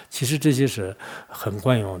啊，其实这些是很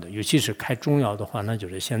管用的。尤其是开中药的话，那就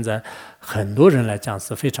是现在很多人来讲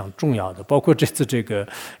是非常重要的。包括这次这个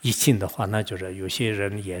疫情的话，那就是有些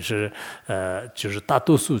人也是就是大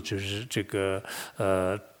多数就是这个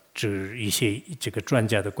就是一些这个专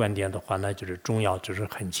家的观点的话呢，就是中药就是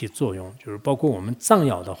很起作用，就是包括我们藏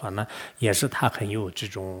药的话呢，也是它很有这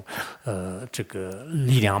种这个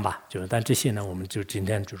力量吧。就是但这些呢，我们就今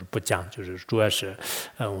天就是不讲，就是主要是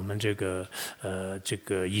我们这个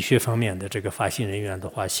医学方面的这个发心人员的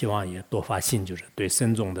话，希望也多发心，就是对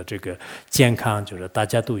僧众的这个健康，就是大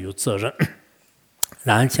家都有责任。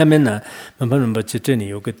然后下面呢，这里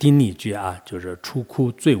有个定例句啊，就是出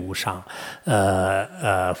苦最无伤，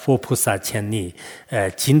佛菩萨前例，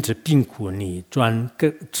禁止病苦你专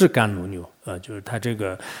治甘露流，就是他这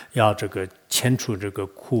个要这个迁除这个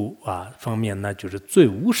苦啊方面呢，就是最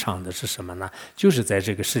无伤的是什么呢？就是在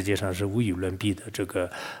这个世界上是无与伦比的这个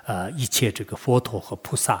一切这个佛陀和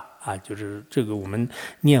菩萨。啊，就是这个我们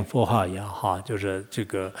念佛号也好，就是这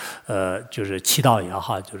个就是祈祷也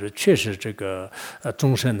好，就是确实这个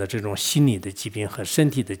众生的这种心理的疾病和身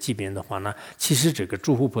体的疾病的话呢，其实这个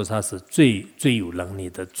诸佛菩萨是最有能力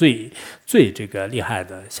的，最这个厉害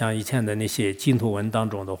的。像以前的那些净土文当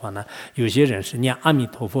中的话呢，有些人是念阿弥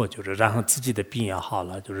陀佛，就是然后自己的病也好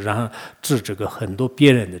了，就是然后治这个很多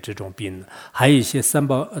别人的这种病。还有一些三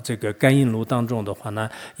宝这个甘印炉当中的话呢，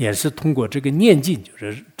也是通过这个念经，就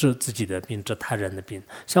是治自己的病，治他人的病。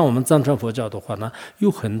像我们藏传佛教的话呢，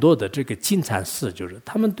有很多的这个金禅师，就是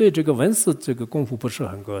他们对这个文字这个功夫不是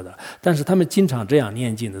很高的，但是他们经常这样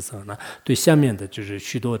念经的时候呢，对下面的就是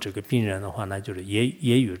许多这个病人的话呢，就是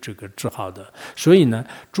也有这个治好的。所以呢，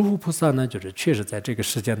诸佛菩萨呢，就是确实在这个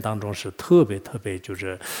时间当中是特别就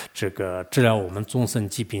是这个治疗我们众生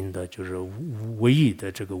疾病的，就是唯一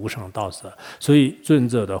的这个无上道士。所以尊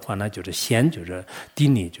者的话呢，就是先就是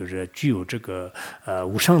定力，就是具有这个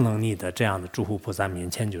无上能力的这样的诸佛菩萨面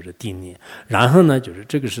前就是定力。然后呢，就是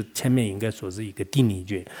这个是前面应该说是一个定力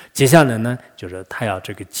句，接下来呢，就是他要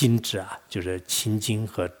这个禁止啊，就是清净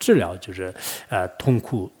和治疗，就是痛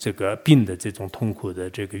苦这个病的这种痛苦的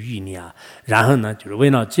这个欲念啊。然后呢，就是为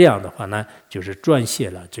了这样的话呢，就是撰写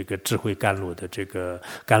了这个智慧甘露的这个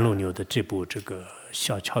甘露流的这部这个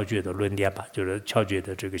小窍诀的论点吧，就是窍诀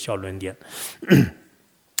的这个小论点。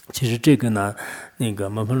其实这个呢，那个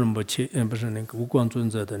门峰仁波切不是那个无光尊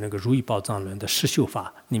者的那个如意宝藏论的施修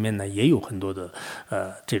法里面呢，也有很多的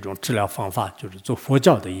这种治疗方法，就是做佛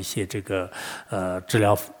教的一些这个治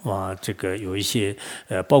疗啊，这个有一些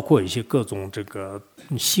包括一些各种这个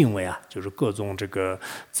行为啊，就是各种这个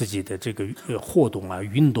自己的这个活动啊、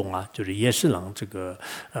运动啊，就是也是能这个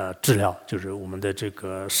治疗，就是我们的这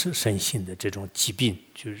个身心的这种疾病。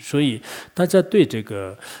就是所以大家对这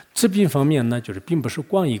个治病方面呢，就是并不是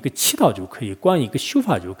光一个祈祷就可以，光一个修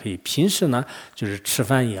法就可以。平时呢，就是吃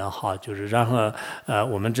饭也好，就是然后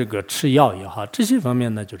我们这个吃药也好，这些方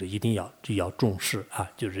面呢，就是一定要重视啊，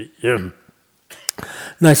就是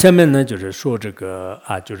那下面呢，就是说这个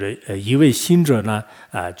就是一位行者呢，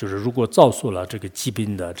就是如果遭受了这个疾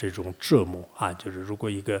病的这种折磨就是如果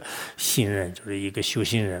一个新人，就是一个修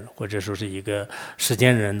行人，或者说是一个实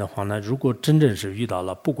践人的话呢，如果真正是遇到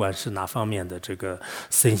了不管是哪方面的这个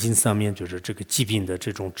身心上面就是这个疾病的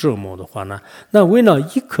这种折磨的话呢，那为了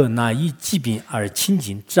一颗那一疾病而清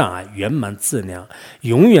净障碍圆满自量，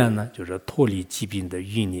永远呢就是脱离疾病的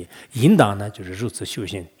欲念，应当呢就是如此修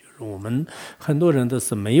行。我们很多人都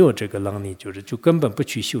是没有这个能力，就根本不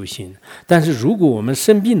去修行。但是如果我们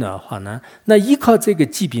生病的话呢，那依靠这个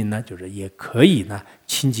疾病呢，就是也可以呢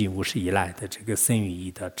清净无始以来的这个生与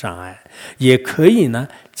义的障碍，也可以呢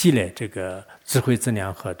积累这个智慧资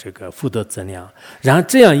粮和这个福德资粮。然后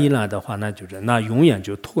这样一来的话呢，就是那永远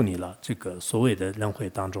就脱离了这个所谓的轮回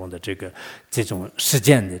当中的这种实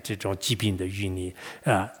践的这种疾病的欲力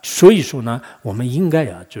所以说呢，我们应该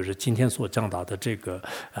就是今天所讲到的这个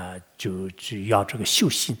就要这个修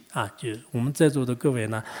行就我们在座的各位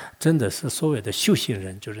呢，真的是所谓的修行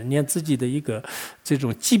人，就是连自己的一个这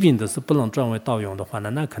种疾病都是不能转为道用的话呢，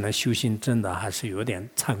那可能修行真的还是有点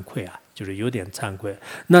惭愧就是有点惭愧。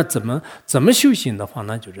那怎么修行的话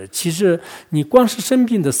呢？就是其实你光是生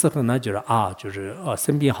病的时候呢，就是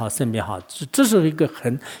生病好，这是一个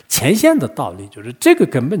很浅显的道理，就是这个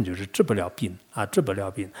根本就是治不了病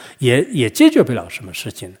也解决不了什么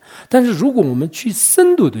事情。但是如果我们去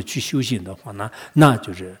深度的去修行的话呢，那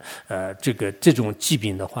就是这种疾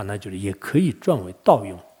病的话呢，就是也可以转为道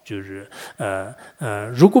用。就是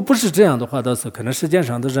如果不是这样的话，倒是可能世界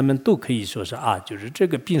上的人们都可以说是就是这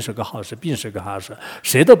个病是个好事，病是个好事，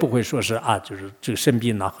谁都不会说是就是这个生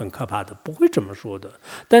病很可怕的，不会这么说的。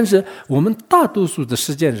但是我们大多数的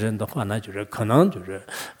实践人的话呢，就是可能就是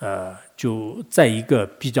就在一个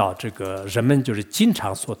比较这个人们就是经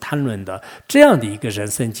常所谈论的这样的一个人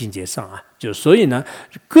生境界上就所以呢，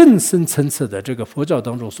更深层次的这个佛教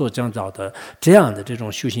当中所讲到的这样的这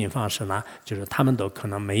种修行方式呢，就是他们都可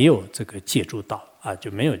能没有这个接触到就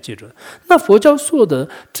没有接触。那佛教说的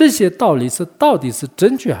这些道理到底是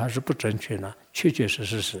正确还是不正确呢？确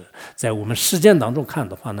实在我们实践当中看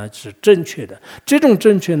的话呢，是正确的。这种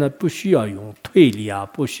正确呢，不需要用推理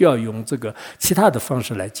不需要用这个其他的方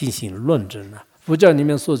式来进行论证佛教里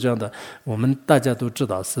面所讲的，我们大家都知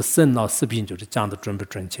道是生老死病，就是讲的准不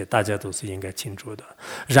准确，大家都是应该清楚的。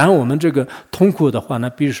然后我们这个痛苦的话呢，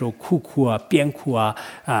比如说苦边苦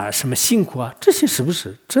什么辛苦这些是不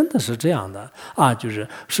是真的是这样的就是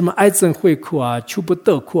什么癌症会苦求不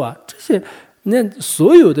得苦这些，那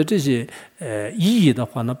所有的这些意义的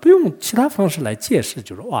话呢，不用其他方式来解释，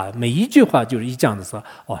就是每一句话就是一讲的时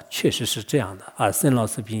候确实是这样的生老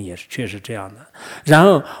死病也是确实这样的。然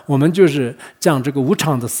后我们就是讲这个无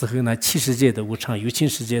常的时候呢，七世界的无常，有情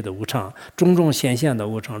世界的无常，种种现象的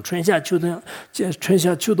无常，春夏秋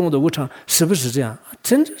冬的无常，是不是这样？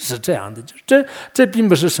真的是这样的。这并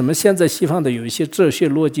不是什么现在西方的有一些哲学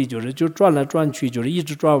逻辑，就转来转去，就是一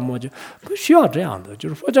直转摸，就不需要这样的。就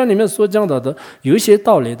是佛教里面所讲到的有一些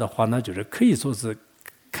道理的话呢，就是可以说是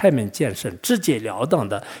开门见山、直截了当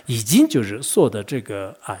的，已经就是说的这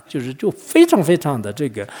个就非常非常的这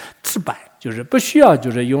个直白，就是不需要就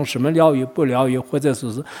是用什么疗愈不疗愈，或者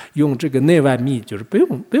说是用这个内外密，就是不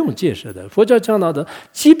用解释的。佛教讲到的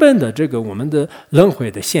基本的这个我们的轮回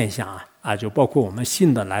的现象就包括我们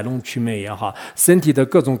心的来龙去脉也好，身体的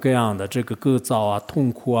各种各样的这个构造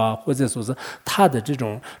痛苦或者说是它的这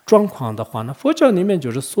种状况的话呢，佛教里面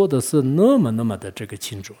就是说的是那么的这个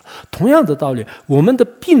清楚。同样的道理，我们的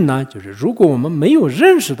病呢，就是如果我们没有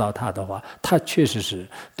认识到它的话，它确实是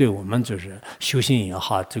对我们就是修行也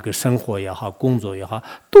好，这个生活也好，工作也好，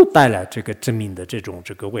都带来这个致命的这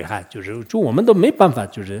个危害，就我们都没办法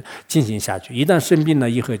就是进行下去。一旦生病了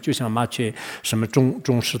以后，就像麻雀什么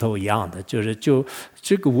种石头一样的，就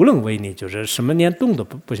这个无能为力，就是什么连动都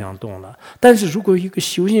不想动了。但是如果一个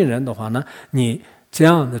修行人的话呢，你这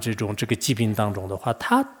样的这个疾病当中的话，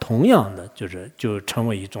它同样的就成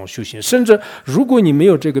为一种修行。甚至如果你没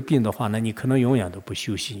有这个病的话呢，你可能永远都不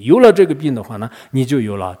修行。有了这个病的话呢，你就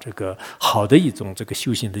有了这个好的一种这个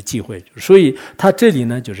修行的机会。所以他这里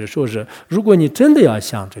呢，就是说是，如果你真的要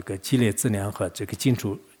想这个积累资粮和这个基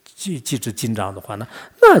质进账的话呢，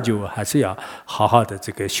那就还是要好好的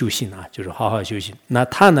这个修行就是好好修行。那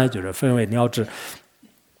他呢，就是分为了知。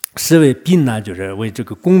是为病呢，就是为这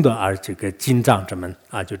个功德而这个进账之门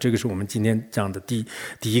就这个是我们今天讲的第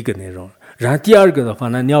一个内容。然后第二个的话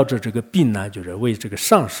呢，了知这个病呢，就是为这个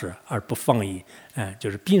上师而不放逸。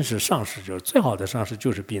就是病是上师，就是最好的上师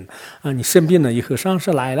就是病你生病了以后，上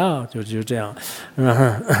师来了，就这样。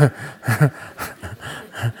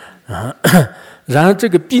然后这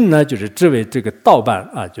个病呢，就是治为这个道伴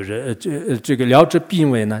啊，就是这个疗治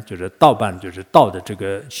病为呢，就是道伴，就是道的这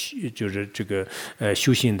个就是这个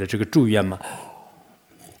修行的这个祝愿嘛。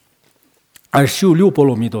而修六波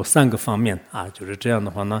罗蜜多3个方面啊，就是这样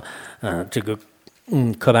的话呢，这个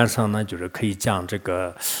课本上呢，就是可以讲这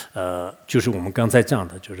个就是我们刚才讲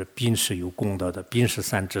的，就是病是有功德的，病是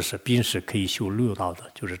3知识，病是可以修6道的，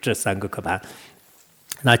就是这3个课本。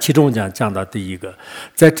那其中讲到第一个，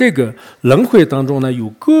在这个轮回当中呢，有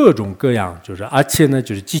各种各样，就是而且呢，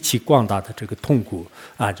就是极其广大的这个痛苦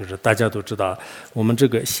啊，就是大家都知道，我们这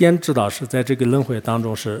个先知道是在这个轮回当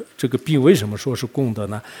中是这个病为什么说是功德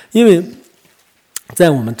呢？因为在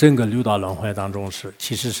我们整个六道轮回当中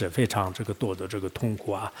其实是非常这个多的这个痛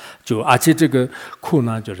苦啊，而且这个苦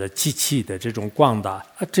呢就是极其的这种广大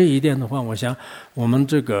啊，这一点的话，我想我们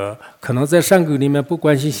这个可能在山沟里面不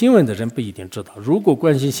关心新闻的人不一定知道，如果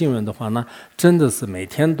关心新闻的话呢，真的是每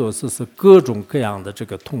天都是各种各样的这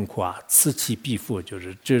个痛苦啊，此起彼伏，就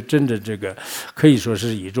是真的这个可以说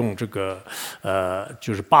是一种这个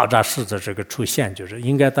就是爆炸式的这个出现，就是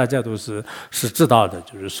应该大家都是知道的，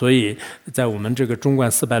就是所以在我们这个中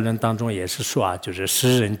观400论当中也是说啊，就是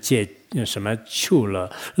世人皆什么求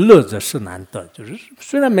乐者是难得，就是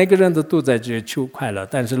虽然每个人都在这求快乐，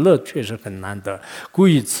但是乐确实很难得。故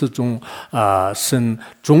以此中生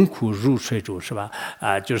众苦如水主，是吧？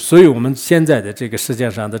就是所以我们现在的这个世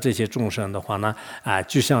界上的这些众生的话呢，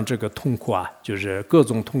就像这个痛苦啊，就是各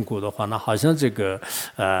种痛苦的话呢，好像这个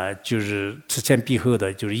就是此前彼后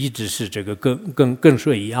的，就是一直是这个跟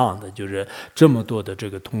水一样的，就是这么多的这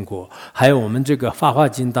个痛苦。还有我们这个《法华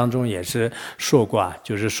经》当中也是说过啊，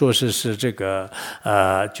就是说是这个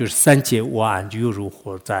就是3界无安，犹如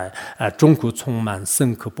火灾，众苦充满，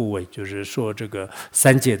深刻不畏。就是说这个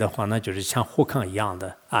3界的话呢，就是像火坑一样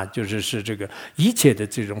的啊，就是这个一切的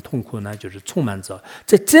这种痛苦呢，就是充满着。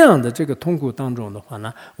在这样的这个痛苦当中的话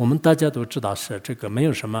呢，我们大家都知道是这个没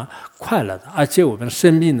有什么快乐的，而且我们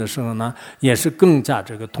生病的时候呢，也是更加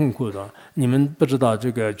这个痛苦的。你们不知道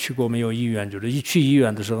这个去过没有医院？就是一去医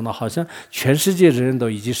院的时候呢，好像全世界的人都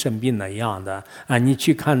已经生病了一样的啊！你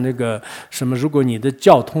去看那个什么，如果你的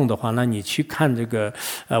脚痛的话，那你去看这个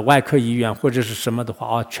外科医院或者是什么的话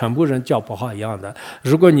啊，全部人脚不好一样的。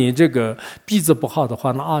如果你这个鼻子不好的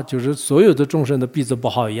话呢就是所有的众生的鼻子不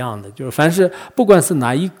好一样的，就是凡是不管是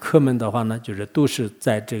哪一科门的话呢，就是都是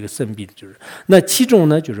在这个生病，就是那其中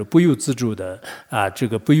呢，就是不由自主的这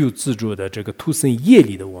个不由自主的这个徒生业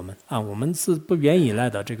力的我们我们是不愿意来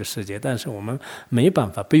到这个世界，但是我们没办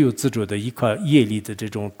法不由自主的依靠业力的这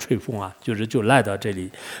种吹风就来到这里。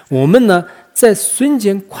我们呢，在瞬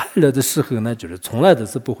间快乐的时候呢，就是从来都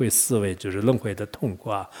是不会思维就是轮回的痛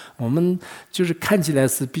苦我们就是看起来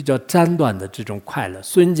是比较暂短的这种快乐，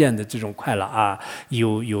瞬间的这种快乐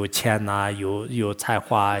有钱有才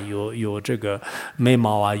华有这个美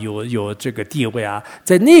貌有这个地位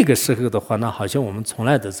在那个时候的话呢，好像我们从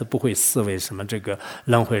来都是不会思维什么这个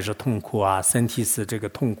轮回是痛苦身体是这个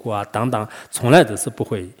痛苦等等，从来都是不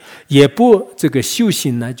会，也不这个修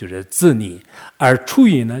行呢就是自利，而处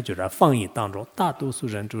于呢就是放逸当中。大多数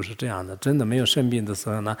人就是这样的，真的没有生病的时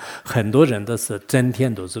候呢，很多人都是整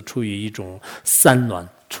天都是处于一种散乱，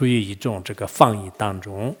处于一种这个放逸当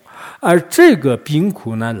中。而这个病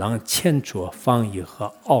苦呢，让牵着放逸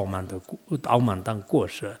和傲慢当过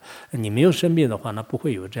失。你没有生病的话呢，不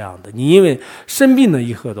会有这样的。你因为生病了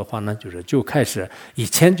以后的话呢，就开始以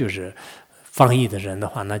前就是放逸的人的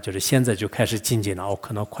话，那就是现在就开始精进了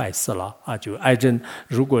可能快死了就癌症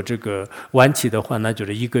如果这个晚期的话，那就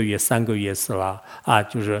是1个月3个月死了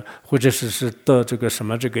就是或者是得这个什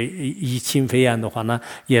么这个乙型肺炎的话呢，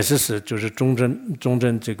也是就是重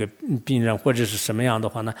症这个病人或者是什么样的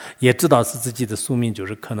话呢，也知道是自己的宿命就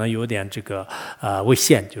是可能有点这个危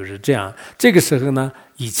险，就是这样。这个时候呢，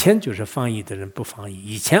以前就是放逸的人不放逸，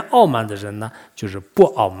以前傲慢的人呢就是不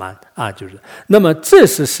傲慢就是那么这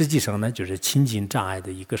是实际上呢就是亲近障碍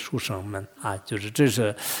的一个书生们就是这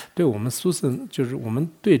是对我们书生，就是我们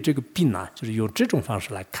对这个病就是用这种方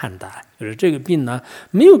式来看待，就是这个病呢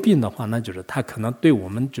没有病的话呢，就是它可能对我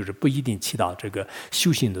们就是不一定起到这个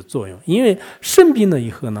修行的作用，因为生病了以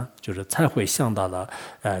后呢，就是才会想到了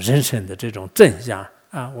人生的这种真相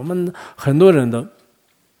我们很多人都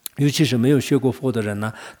尤其是没有学过佛的人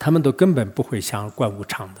呢，他们都根本不会想观无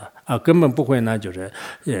常的根本不会呢，就是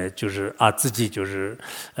自己就是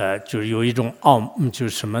有一种就是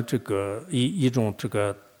什么这个一种这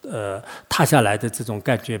个塌下来的这种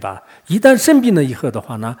感觉吧。一旦生病了以后的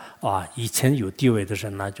话呢，以前有地位的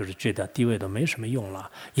人呢，就是觉得地位都没什么用了；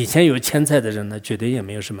以前有钱财的人呢，觉得也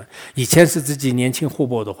没有什么；以前是自己年轻活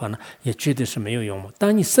泼的话呢，也觉得是没有用嘛。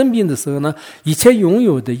当你生病的时候呢，以前拥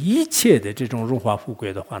有的一切的这种荣华富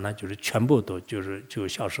贵的话呢，就是全部都就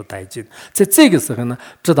消失殆尽。在这个时候呢，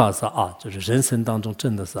知道是就是人生当中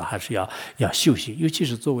真的是还是要修行，尤其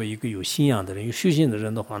是作为一个有信仰的人、有修行的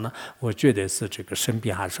人的话呢，我觉得是这个生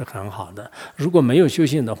病还是很好的。如果没有修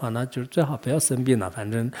行的话呢，就是最好不要生病了。反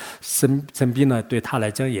正生病呢，对他来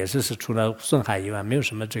讲也是除了损害以外，没有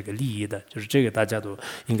什么这个利益的。就是这个大家都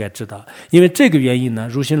应该知道。因为这个原因呢，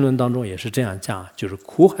入心论当中也是这样讲，就是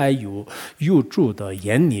苦海有助的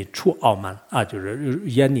眼里处傲慢就是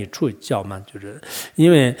眼里处骄慢，就是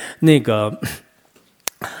因为那个。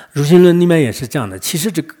入心论里面也是这样的，其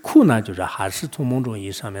实这个苦呢，就是还是从某种意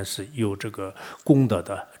义上面是有这个功德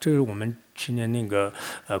的。这是我们去年那个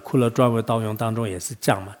苦乐专为道用当中也是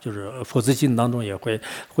讲嘛，就是佛子心当中也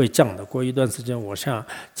会讲的。过一段时间，我想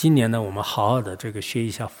今年呢，我们好好的这个学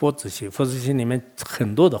一下佛子心。佛子心里面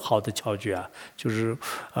很多的好的窍诀就是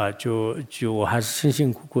就我还是辛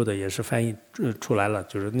辛苦苦的也是翻译出来了，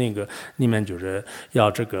就是那个里面就是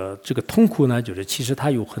要这个痛苦呢，就是其实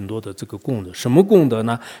它有很多的这个功德。什么功德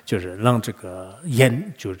呢？就是让这个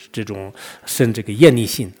就是这种生这个厌离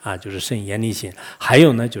心就是生厌离心。还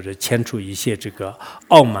有呢，就是牵出一些这个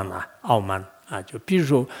傲慢就比如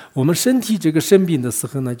说我们身体这个生病的时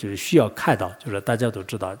候呢，就是需要开导，就是大家都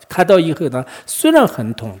知道，开导以后呢，虽然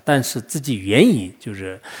很痛，但是自己愿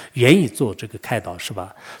意做这个开导，是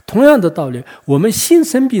吧？同样的道理，我们心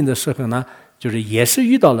生病的时候呢，就是也是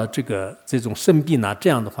遇到了这种生病这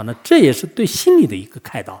样的话呢，这也是对心理的一个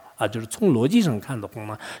开导就是从逻辑上看的话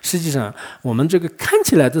呢，实际上我们这个看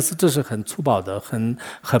起来这是很粗暴的、很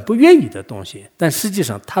不愿意的东西，但实际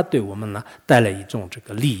上它对我们呢带来一种这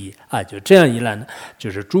个利益就这样一来呢，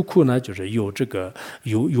就是诸苦呢就是有这个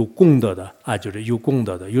有功德的就是有功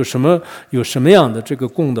德的，有什么样的这个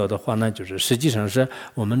功德的话呢，就是实际上是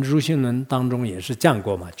我们入心论当中也是讲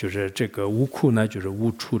过嘛，就是这个无苦呢就是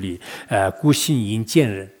无处理故心因见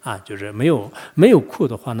人就是没有苦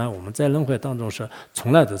的话呢，我们在轮回当中是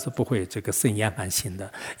从来都是不会这个生厌烦心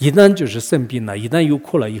的。一旦就是生病了，一旦有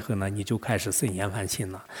苦了以后呢，你就开始生厌烦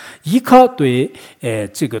心了。依靠对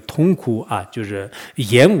这个痛苦就是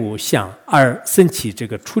厌恶相而生起这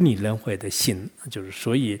个处理轮回的心，就是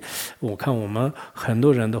所以我看我们很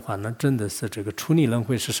多人的话呢，真的是这个处理轮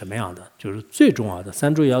回是什么样的，就是最重要的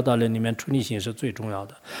三诸要道理里面处理心是最重要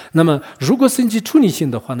的。那么如果升起处理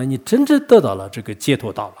心的话呢，你真正得到了这个解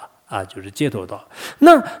脱道了就是解脱道。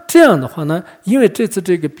那这样的话呢，因为这次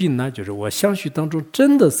这个病呢，就是我相续当中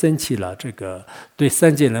真的升起了这个对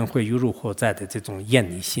三界轮回有如何在的这种厌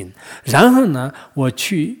离心，然后呢，我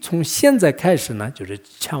去从现在开始呢，就是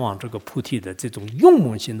前往这个菩提的这种勇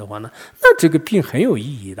猛心的话呢，那这个病很有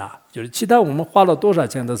意义的。就是其他我们花了多少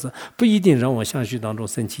钱的事，不一定让我相续当中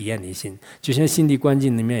升起厌离心。就像心地观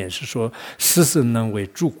经里面也是说，实生能为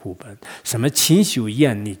诸苦本，什么勤修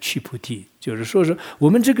厌离去菩提。就是说是我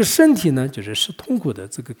们这个身体呢，就是痛苦的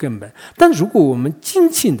这个根本。但如果我们精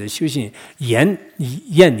进的修行厌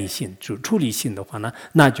离心，就处理心的话呢，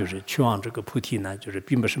那就是去往这个菩提呢，就是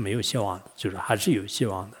并不是没有希望的，就是还是有希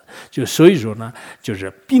望的。就所以说呢，就是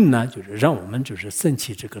病呢，就是让我们就是升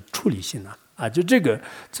起这个处理心就这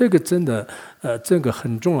个真的这个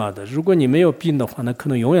很重要的。如果你没有病的话呢，可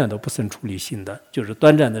能永远都不生处理心的，就是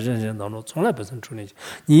短暂的人生当中从来不生处理心。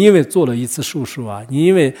你因为做了一次手术你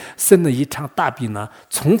因为生了一场大病呢，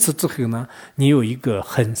从此之后呢，你有一个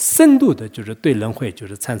很深度的，就是对轮回就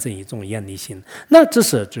是产生一种厌离心。那这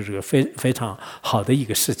是就是个非常好的一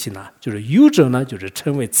个事情就是有者呢就是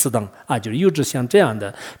称为此等就是有者像这样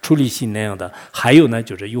的处理心那样的，还有呢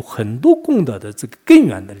就是有很多功德的这个根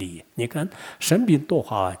源的利益。你看生病多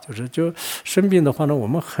好就生病的话呢，我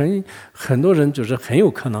们很多人就是很有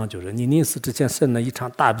可能就是你临死之前生了一场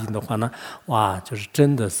大病的话呢，哇，就是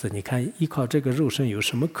真的是你看依靠这个肉身有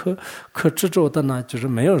什么可执着的呢？就是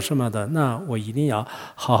没有什么的。那我一定要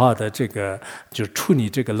好好的这个就处理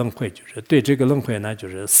这个轮回，就是对这个轮回呢，就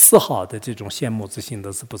是丝毫的这种羡慕之心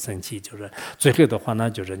都是不生气。就是最后的话呢，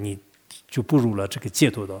就是你就步入了这个解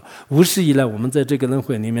脱道。无始以来，我们在这个轮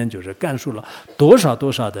回里面就是感受了多少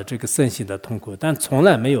的这个身心的痛苦，但从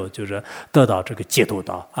来没有就是得到这个解脱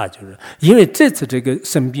道就是因为这次这个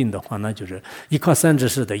生病的话呢，就是依靠三知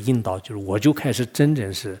识的引导，就是我就开始真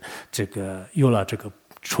正是这个有了这个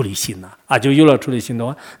处理心了就有了处理心的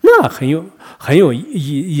话，那很有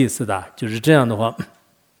意思的。就是这样的话，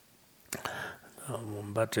我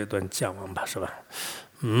们把这段讲完吧，是吧？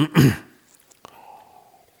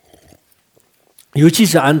尤其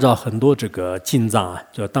是按照很多这个经藏啊，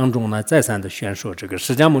就当中呢再三的宣说这个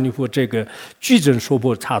释迦牟尼佛这个矩阵说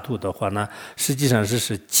破刹土的话呢，实际上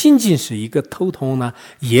是仅仅是一个头痛呢，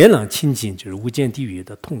也能清净就是无间地狱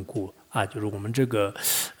的痛苦。就是我们这个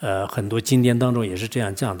很多经典当中也是这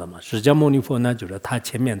样讲的嘛。释迦牟尼佛呢，就是他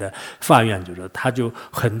前面的发愿，就是他就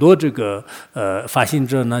很多这个发心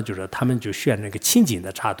者呢，就是他们就选那个清净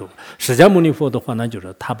的刹土。释迦牟尼佛的话呢，就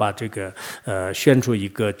是他把这个选出一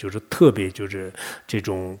个就是特别就是这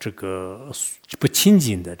种这个不清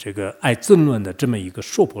净的这个爱争论的这么一个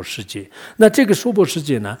娑婆世界。那这个娑婆世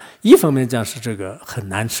界呢，一方面讲是这个很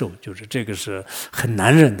难受，就是这个是很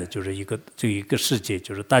难忍的，就是一个世界，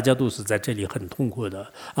就是大家都是在这里很痛苦的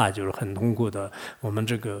就是很痛苦的。我们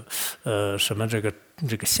这个什么这个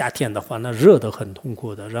夏天的话，那热得很痛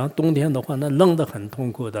苦的；然后冬天的话，那冷得很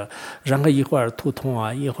痛苦的。然后一会儿头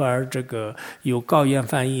痛一会儿这个有高原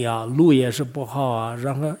反应路也是不好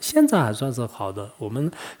然后现在还算是好的。我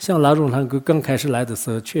们像拉中堂哥刚开始来的时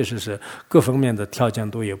候，确实是各方面的条件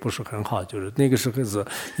都也不是很好，就是那个时候是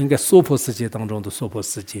应该娑婆世界当中的娑婆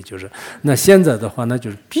世界，就是那现在的话，那就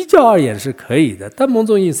是比较而言是可以的。但某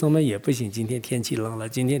种医生们也不行，今天天气冷了，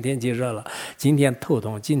今天天气热了，今天头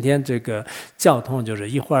痛，今天这个交通就是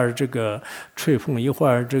一会儿这个吹风，一会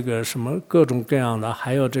儿这个什么各种各样的，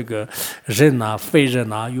还有这个人非人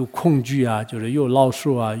有恐惧就是有老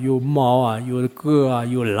鼠有猫有鸽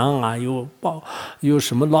有狼有豹，有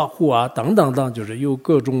什么老虎等等等，就是有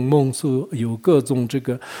各种猛兽，有各种这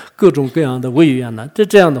个各种各样的违愿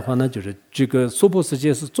这样的话呢，就是这个娑婆世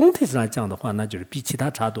界是总体上来讲的话，那就是比其他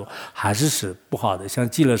刹土还是不好的。像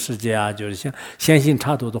极乐世界就是像先行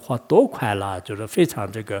刹土的话，多快乐，就是非常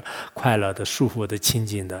这个快乐的、舒服的、清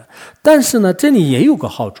净的。但是呢，这里也有个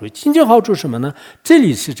好处，清净好处什么呢？这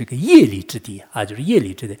里是这个业力之地就是业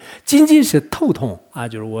力之地。仅仅是头痛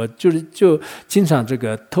就是我就经常这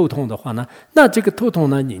个头痛的话呢，那这个头痛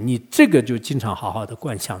呢，你这个就经常好好的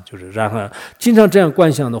观想，就是然后经常这样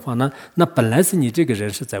观想的话呢，那本来是你这个人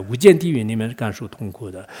是在无间地狱里面感受痛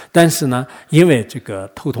苦的，但是呢，因为这个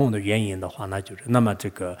头痛的原因的话呢，就是那么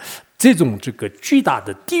这种这个巨大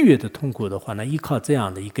的地狱的痛苦的话呢，依靠这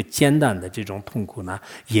样的一个简单的这种痛苦呢，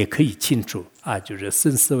也可以清除就是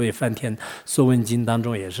生思维梵天说文经当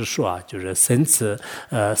中也是说就是生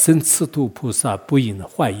此度菩萨不应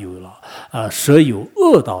坏有了舍有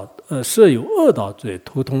恶道罪，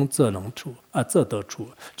头痛则能除则得除。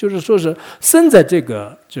就是说是生在这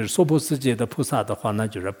个就是娑婆世界的菩萨的话呢，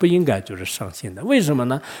就是不应该就是伤心的。为什么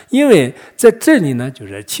呢？因为在这里呢，就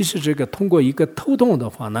是其实这个通过一个头痛的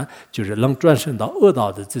话呢，就是能转生到恶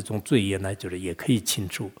道的这种罪业呢，就是也可以清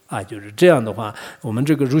除就是这样的话，我们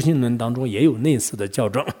这个入心论当中也有类似的校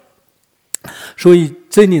正。所以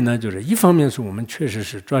这里呢，就是一方面是我们确实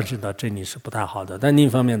是转生到这里是不太好的，但另一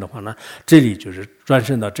方面的话呢，这里就是转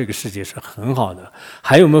生到这个世界是很好的。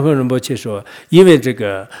还有摩诃仁波切说，因为这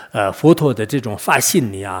个佛陀的这种发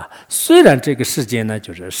心里虽然这个世界呢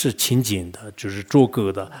就是清净的，就是着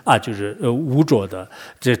垢的就是污浊的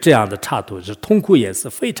这样的刹土，是痛苦也是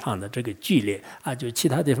非常的这个剧烈就其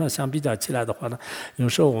他地方相比较起来的话呢，有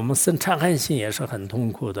时候我们生嗔恨心也是很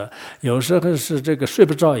痛苦的，有时候是这个睡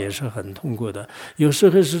不着也是很痛苦的，有时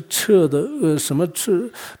候是吃的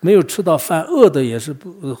没有吃到饭，饿的也是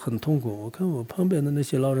很痛苦。我看我旁边的那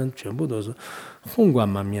些老人全部都是红光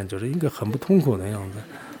满面，就是应该很不痛苦的样子。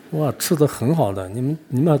哇，吃的很好的，你们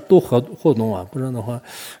要多活动不然的话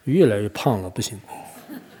越来越胖了，不行。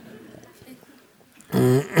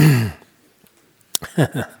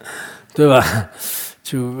对吧？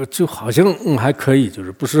就好像还可以，就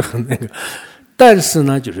是不是很那个。但是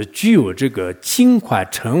呢，就是具有这个尽快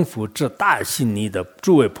成佛之大心力的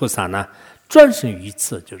诸位菩萨呢，转生于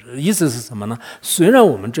此，就是意思是什么呢？虽然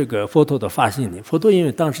我们这个佛陀的发心力，佛陀因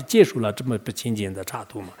为当时结束了这么不清净的刹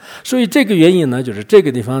土嘛，所以这个原因呢，就是这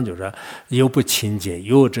个地方就是有不清净，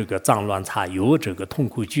有这个脏乱差，有这个痛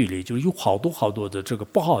苦距离，就有好多的这个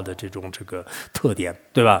不好的这个特点，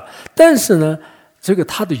对吧？但是呢，这个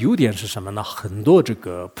它的优点是什么呢？很多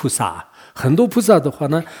菩萨的话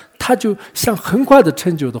呢，他就想很快的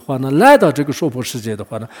成就的话呢，来到这个娑婆世界的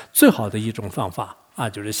话呢，最好的一种方法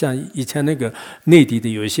就是像以前那个内地的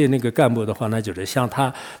有一些那个干部的话呢，就是像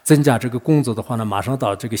他增加这个工资的话呢，马上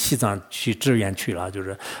到这个西藏去支援去了，就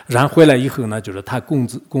是然后回来以后呢，就是他工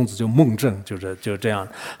资就猛增，就这样。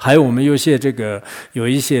还有我们有一些这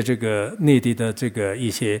个内地的这个一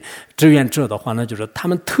些志愿者的话呢，就是他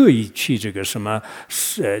们特意去这个什么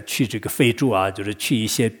去这个非洲就是去一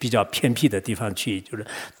些比较偏僻的地方去，就是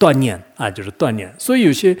锻炼就是锻炼。所以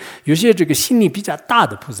有些这个心力比较大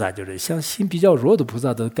的菩萨，就是像心比较弱的菩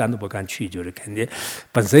萨都敢都不敢去，就是肯定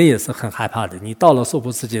本身也是很害怕的。你到了娑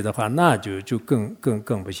婆世界的话，那就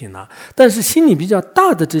更不行了。但是心理比较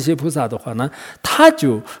大的这些菩萨的话呢，他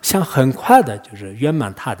就想很快的就是圆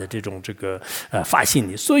满他的这种发心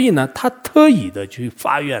理，所以呢，他特意的去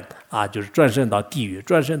发愿啊，就是转生到地狱，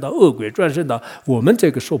转生到恶鬼，转生到我们这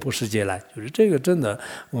个娑婆世界来。就是这个真的，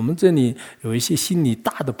我们这里有一些心理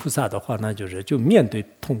大的菩萨的话呢，就面对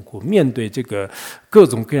痛苦，面对这个各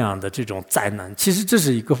种各样的这种灾难。其实这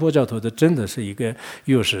是一个佛教徒的，真的是一个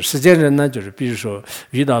优势。世间人呢，就是比如说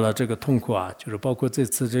遇到了这个痛苦啊，就是包括这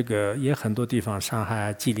次这个也很多地方，上海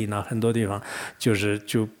啊、吉林啊，很多地方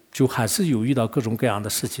就还是有遇到各种各样的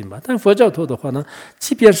事情吧。但佛教徒的话呢，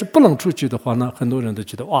即便是不能出去的话呢，很多人都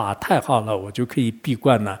觉得哇太好了，我就可以闭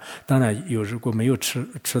关了。当然如果没有吃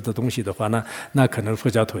的东西的话呢，那可能佛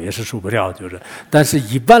教徒也是受不了，但是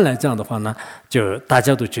一般来讲的话呢，就大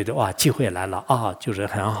家都觉得哇机会来了啊，就是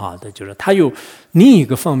很好的，就是他有另一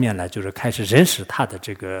个方面呢，就是开始认识他的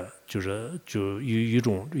这个。就有一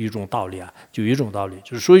种道理啊，就有一种道理，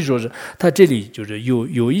就是所以说是他这里就是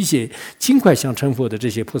有一些尽快想成佛的这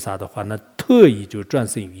些菩萨的话呢，特意就转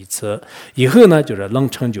生于此，以后呢就是能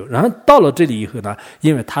成就，然后到了这里以后呢，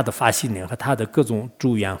因为他的发心念和他的各种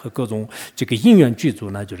诸愿和各种这个因缘具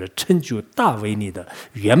足呢，就是成就大威力的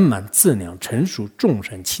圆满自量成熟众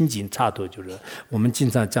生清净刹土，就是我们经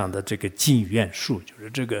常讲的这个净愿术，就是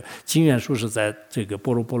这个净愿术是在这个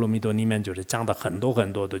般若波罗蜜多里面就是讲的很多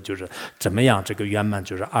很多的，就是怎么样这个圆满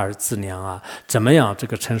就是二自量啊，怎么样这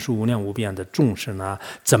个成熟无量无边的众生啊，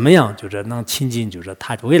怎么样就是能亲近就是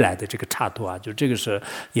他未来的这个刹土啊，就这个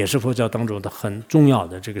也是佛教当中的很重要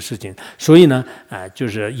的这个事情。所以呢，就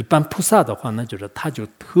是一般菩萨的话呢，就是他就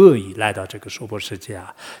特意来到这个娑婆世界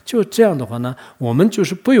啊，就这样的话呢，我们就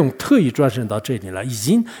是不用特意转生到这里了，已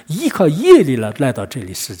经依靠业力了来到这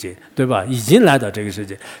里世界，对吧？已经来到这个世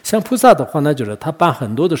界。像菩萨的话呢，就是他办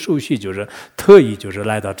很多的手续，就是特意就是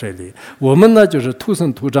来到这里。我们呢，就是土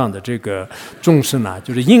生土长的这个众生啊，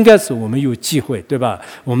就是应该是我们有机会，对吧？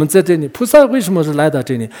我们在这里，菩萨为什么是来到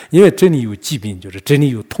这里？因为这里有疾病，就是这里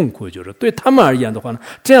有痛苦，就是对他们而言的话呢，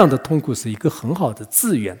这样的痛苦是一个很好的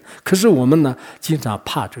资源。可是我们呢，经常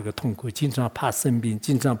怕这个痛苦，经常怕生病，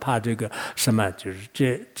经常怕这个什么，就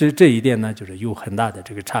是这一点呢，就是有很大的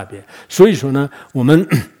这个差别。所以说呢，我们。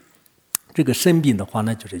这个生病的话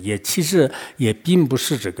呢，就是其实也并不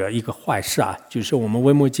是这个一个坏事啊。就是我们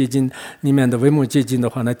维摩诘经里面的维摩诘经的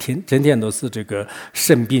话呢，整天都是这个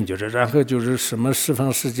生病，就是然后就是什么十方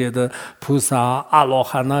世界的菩萨、阿罗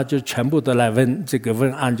汉呢，就全部都来问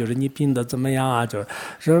案，就是你病得怎么样啊？就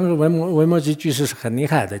维摩诘居士是很厉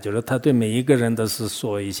害的，就是他对每一个人都是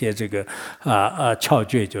说一些这个窍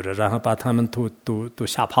诀，就是然后把他们都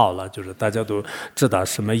吓跑了，就是大家都知道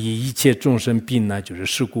什么以一切众生病呢，就是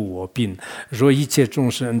是故我病。说一切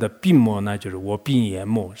众生的病魔呢，就是我病也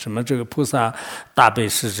魔。什么这个菩萨大悲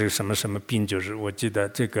是这个什么病，就是我记得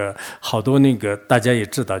这个好多那个大家也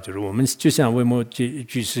知道，就是我们就像维摩诘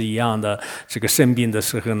居士一样的，这个生病的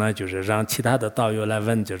时候呢，就是让其他的道友来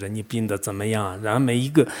问，就是你病得怎么样啊？然后每一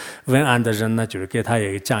个问案的人呢，就是给他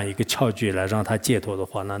也讲一个窍诀来让他解脱的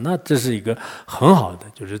话呢，那这是一个很好的，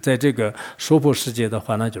就是在这个娑婆世界的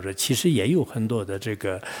话呢，就是其实也有很多的这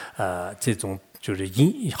个这种。就是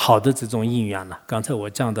好的这种因缘呢。刚才我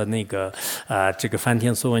讲的那个这个梵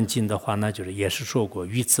天所闻经的话呢，就是也是说过，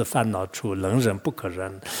于此烦恼处能忍不可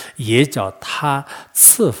忍，也叫他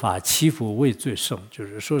次法欺负为最胜。就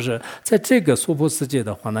是说是在这个娑婆世界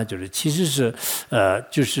的话呢，就是其实是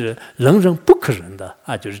就是能忍不可忍的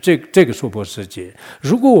啊，就是这个娑婆世界。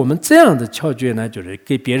如果我们这样的窍诀呢，就是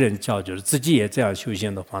给别人教，就是自己也这样修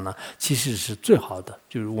行的话呢，其实是最好的。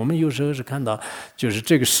就是我们有时候是看到，就是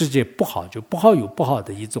这个世界不好，就不好有不好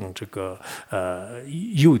的一种这个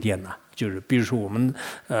优点呢。就是比如说我们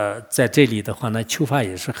在这里的话呢，求法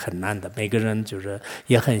也是很难的，每个人就是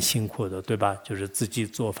也很辛苦的，对吧？就是自己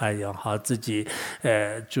做饭也好，自己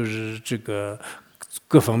就是这个。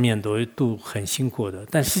各方面都很辛苦的，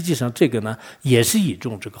但实际上这个呢，也是一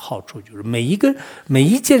种这个好处，就是每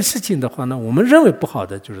一件事情的话呢，我们认为不好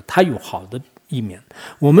的，就是它有好的一面；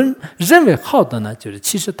我们认为好的呢，就是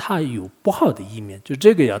其实它有不好的一面。就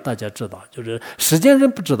这个要大家知道，就是世间人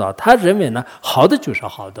不知道，他认为呢，好的就是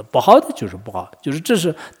好的，不好的就是不好，就是这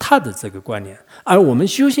是他的这个观念。而我们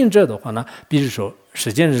修行者的话呢，比如说。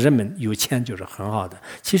实际上人们有钱就是很好的，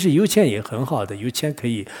其实有钱也很好的，有钱可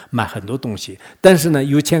以买很多东西，但是呢，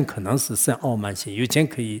有钱可能是生傲慢心，有钱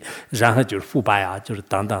可以然后就是腐败啊，就是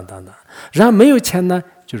等等等等。然后没有钱呢，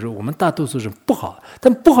就是我们大多数人不好，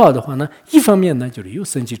但不好的话呢，一方面呢就是有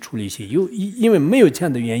生气处理性，因为没有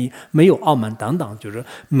钱的原因，没有傲慢等等，就是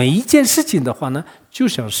每一件事情的话呢，就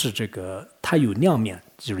像是这个它有两面，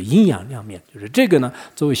就是阴阳两面，就是这个呢，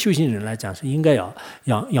作为修行人来讲是应该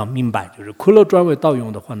要明白，就是苦乐转为道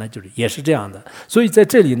用的话呢，就是也是这样的。所以在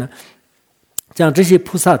这里呢，像这些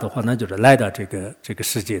菩萨的话呢，就是来到这个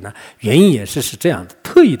世界呢，原因也是这样的，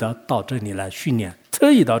特意到这里来训练，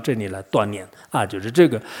特意到这里来锻炼啊，就是这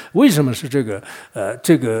个为什么是这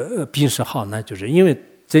个病是好呢？就是因为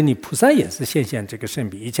真理菩萨也是现这个圣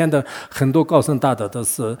病。以前的很多高僧大德都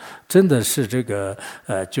是真的是这个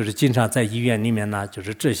就是经常在医院里面呢，就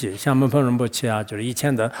是这些像门峰仁波切啊，就是以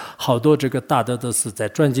前的好多这个大德都是在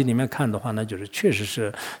传记里面看的话呢，就是确实是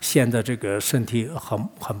现的这个身体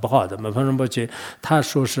很不好的。门峰仁波切他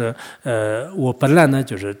说是我本来呢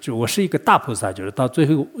就我是一个大菩萨，就是到最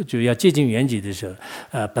后就要接近圆寂的时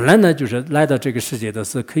候，本来呢就是来到这个世界的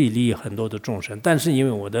是可以利益很多的众生，但是因为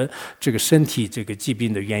我的这个身体这个疾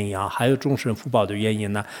病的原因啊，还有众生福报的原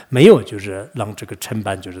因呢，没有就是让这个承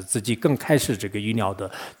办就是自己更开始这个预料的，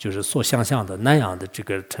就是所想象的那样的这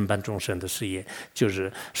个承办众生的事业，就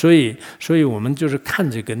是所以我们就是看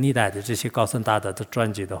这个历代的这些高僧大德的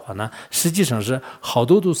传记的话呢，实际上是好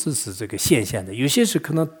多都是这个现象的，有些是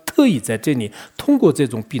可能特意在这里通过这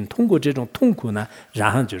种病，通过这种痛苦呢，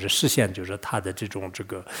然后就是实现就是他的这种这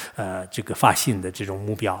个发心的这种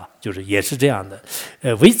目标，就是也是这样的。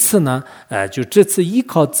为此呢，就这次依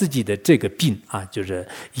靠自己的这个病啊，就是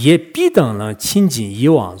也必等能清净以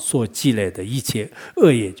往所积累的一切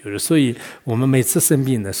恶业，就是所以我们每次生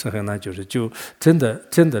病的时候呢，就真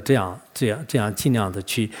的这样尽量的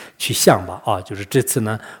去想吧啊，就是这次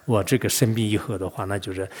呢，我这个生病以后的话呢，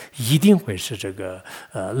就是一定会是这个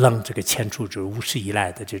让这个前除就是无始以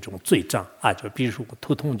来的这种罪障啊，就比如说我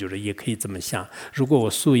头痛，就是也可以这么想，如果我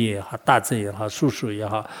输液也好，大针也好，手术也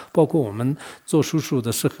好，包括我们做手术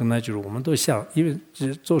的时候呢，就是我们都想，因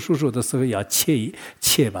为做手术的时候要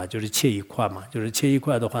切吧，就是切一块嘛，就是切一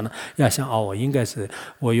块的话呢，要想我应该是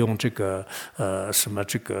我用这个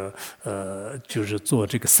就是做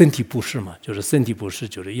这个身体布施嘛，就是身体布施，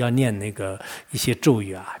就是要念那个一些咒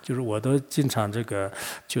语啊，就是我都经常这个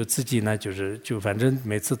就自己呢，就反正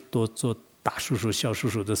每次多做大手术、小手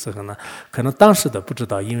术的时候呢，可能当时的不知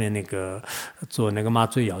道，因为那个做那个麻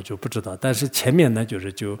醉药就不知道，但是前面呢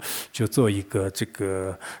就做一个这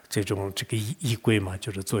个衣柜嘛，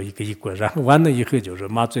就是做一个衣柜，然后完了以后就是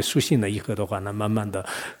麻醉苏醒了以后的话呢，慢慢的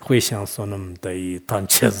会想说那么的一当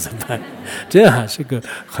茄子般，这样是个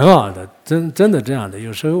很好的，真的这样的。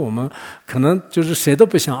有时候我们可能就是谁都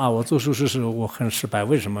不想啊，我做手术时我很失败，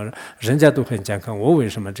为什么人家都很健康，我为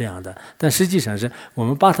什么这样的？但实际上是我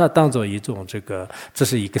们把它当做一种这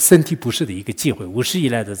是一个身体不适的一个机会。无始以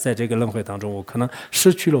来的在这个轮回当中，我可能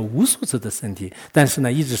失去了无数次的身体，但是呢，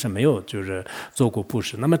一直是没有就是做过布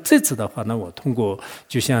施。那么这次的话呢，我通过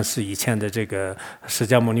就像是以前的这个释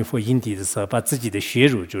迦牟尼佛因地的时候，把自己的血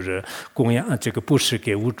乳就是供养这个布施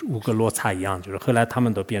给五个罗刹一样，就是后来他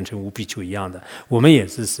们都变成五比丘一样的。我们也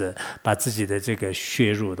是把自己的这个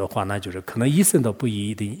血乳的话呢，就是可能医生都不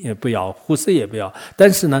一定也不要，护士也不要，但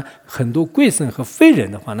是呢，很多贵僧和非人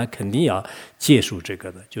的话呢，肯定要结束这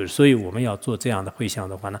个的，就是所以我们要做这样的回向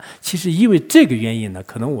的话呢，其实因为这个原因呢，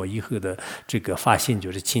可能我以后的这个发心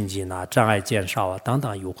就是清净啊、障碍减少啊等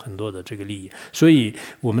等有很多的这个利益。所以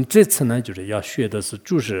我们这次呢，就是要学的是，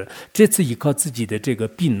就是这次依靠自己的这个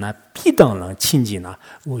病呢，必当能清净啊。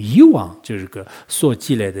我以往就是个所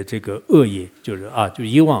积累的这个恶业，就是就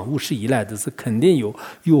以往无始以来的是肯定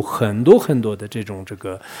有很多的这种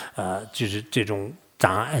就是这种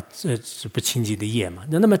障碍是不清净的业嘛，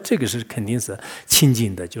那么这个是肯定是清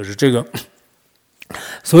净的，就是这个。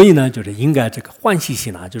所以呢，就是应该这个欢喜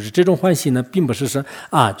心啊，就是这种欢喜呢，并不是说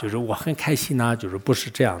就是我很开心啊，就是不是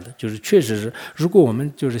这样的，就是确实是，如果我们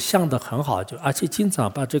就是想得很好，而且经常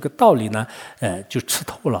把这个道理呢，就吃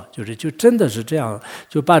透了，就真的是这样，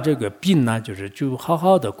就把这个病呢，就好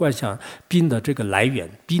好的观想病的这个来源，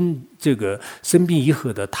病这个生病以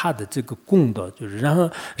后的他的这个功德，就是然后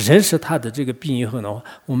认识他的这个病以后呢，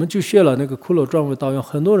我们就学了那个苦乐转为道用，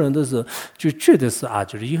很多人都是就觉得是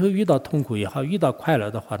就是以后遇到痛苦也好，遇到快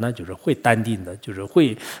乐的话，那就是会淡定的，就是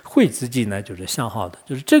会自己呢就是向好的，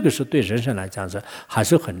就是这个是对人生来讲是还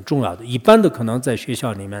是很重要的。一般的可能在学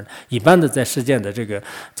校里面，一般的在实践的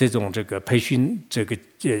这种培训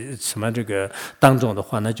什么这个当中的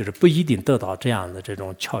话呢，就是不一定得到这样的这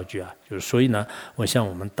种窍诀啊。就是所以呢，我想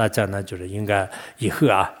我们大家呢，就是应该以后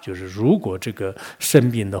啊，就是如果这个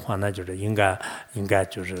生病的话呢，就是应该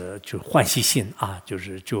就欢喜心啊，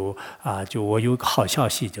就我有个好消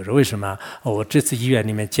息，就是为什么我这次医院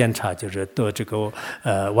里面检查就是得这个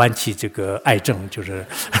晚期这个癌症，就是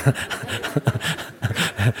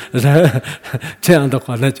这样的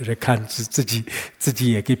话呢，就是看自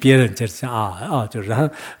己也给别人就是就是然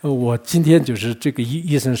后我今天就是这个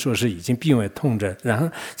医生说是已经病危痛症，然后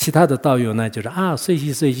其他的道友呢就是随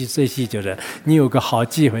喜，就是你有个好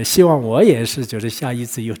机会，希望我也是就是下一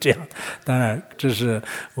次有这样。当然这是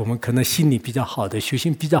我们可能心理比较好的修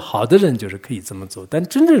行比较好的人就是可以这么做，但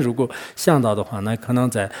真正如果想到的话呢，可能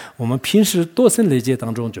在我们平时多生累劫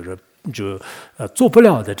当中做不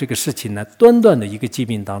了的这个事情呢，短短的一个疾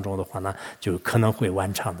病当中的话呢，就可能会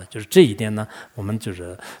完成的。就是这一点呢，我们就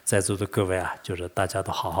是在座的各位啊，就是大家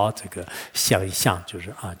都好好这个想一想，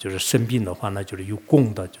就是生病的话呢，就是有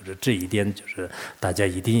功的，就是这一点就是大家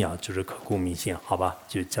一定要就是刻骨铭心，好吧？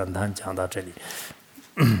就讲到这里。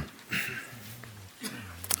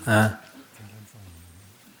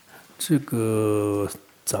这个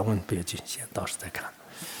咱们别急，先到时再看。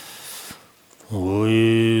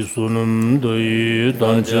우이 수는 도이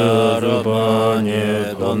단자르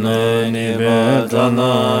바니 도네니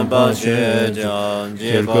베자나 바셰자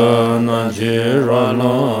제가나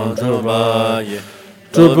제라나 저바예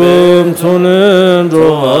저범 손은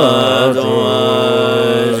좋아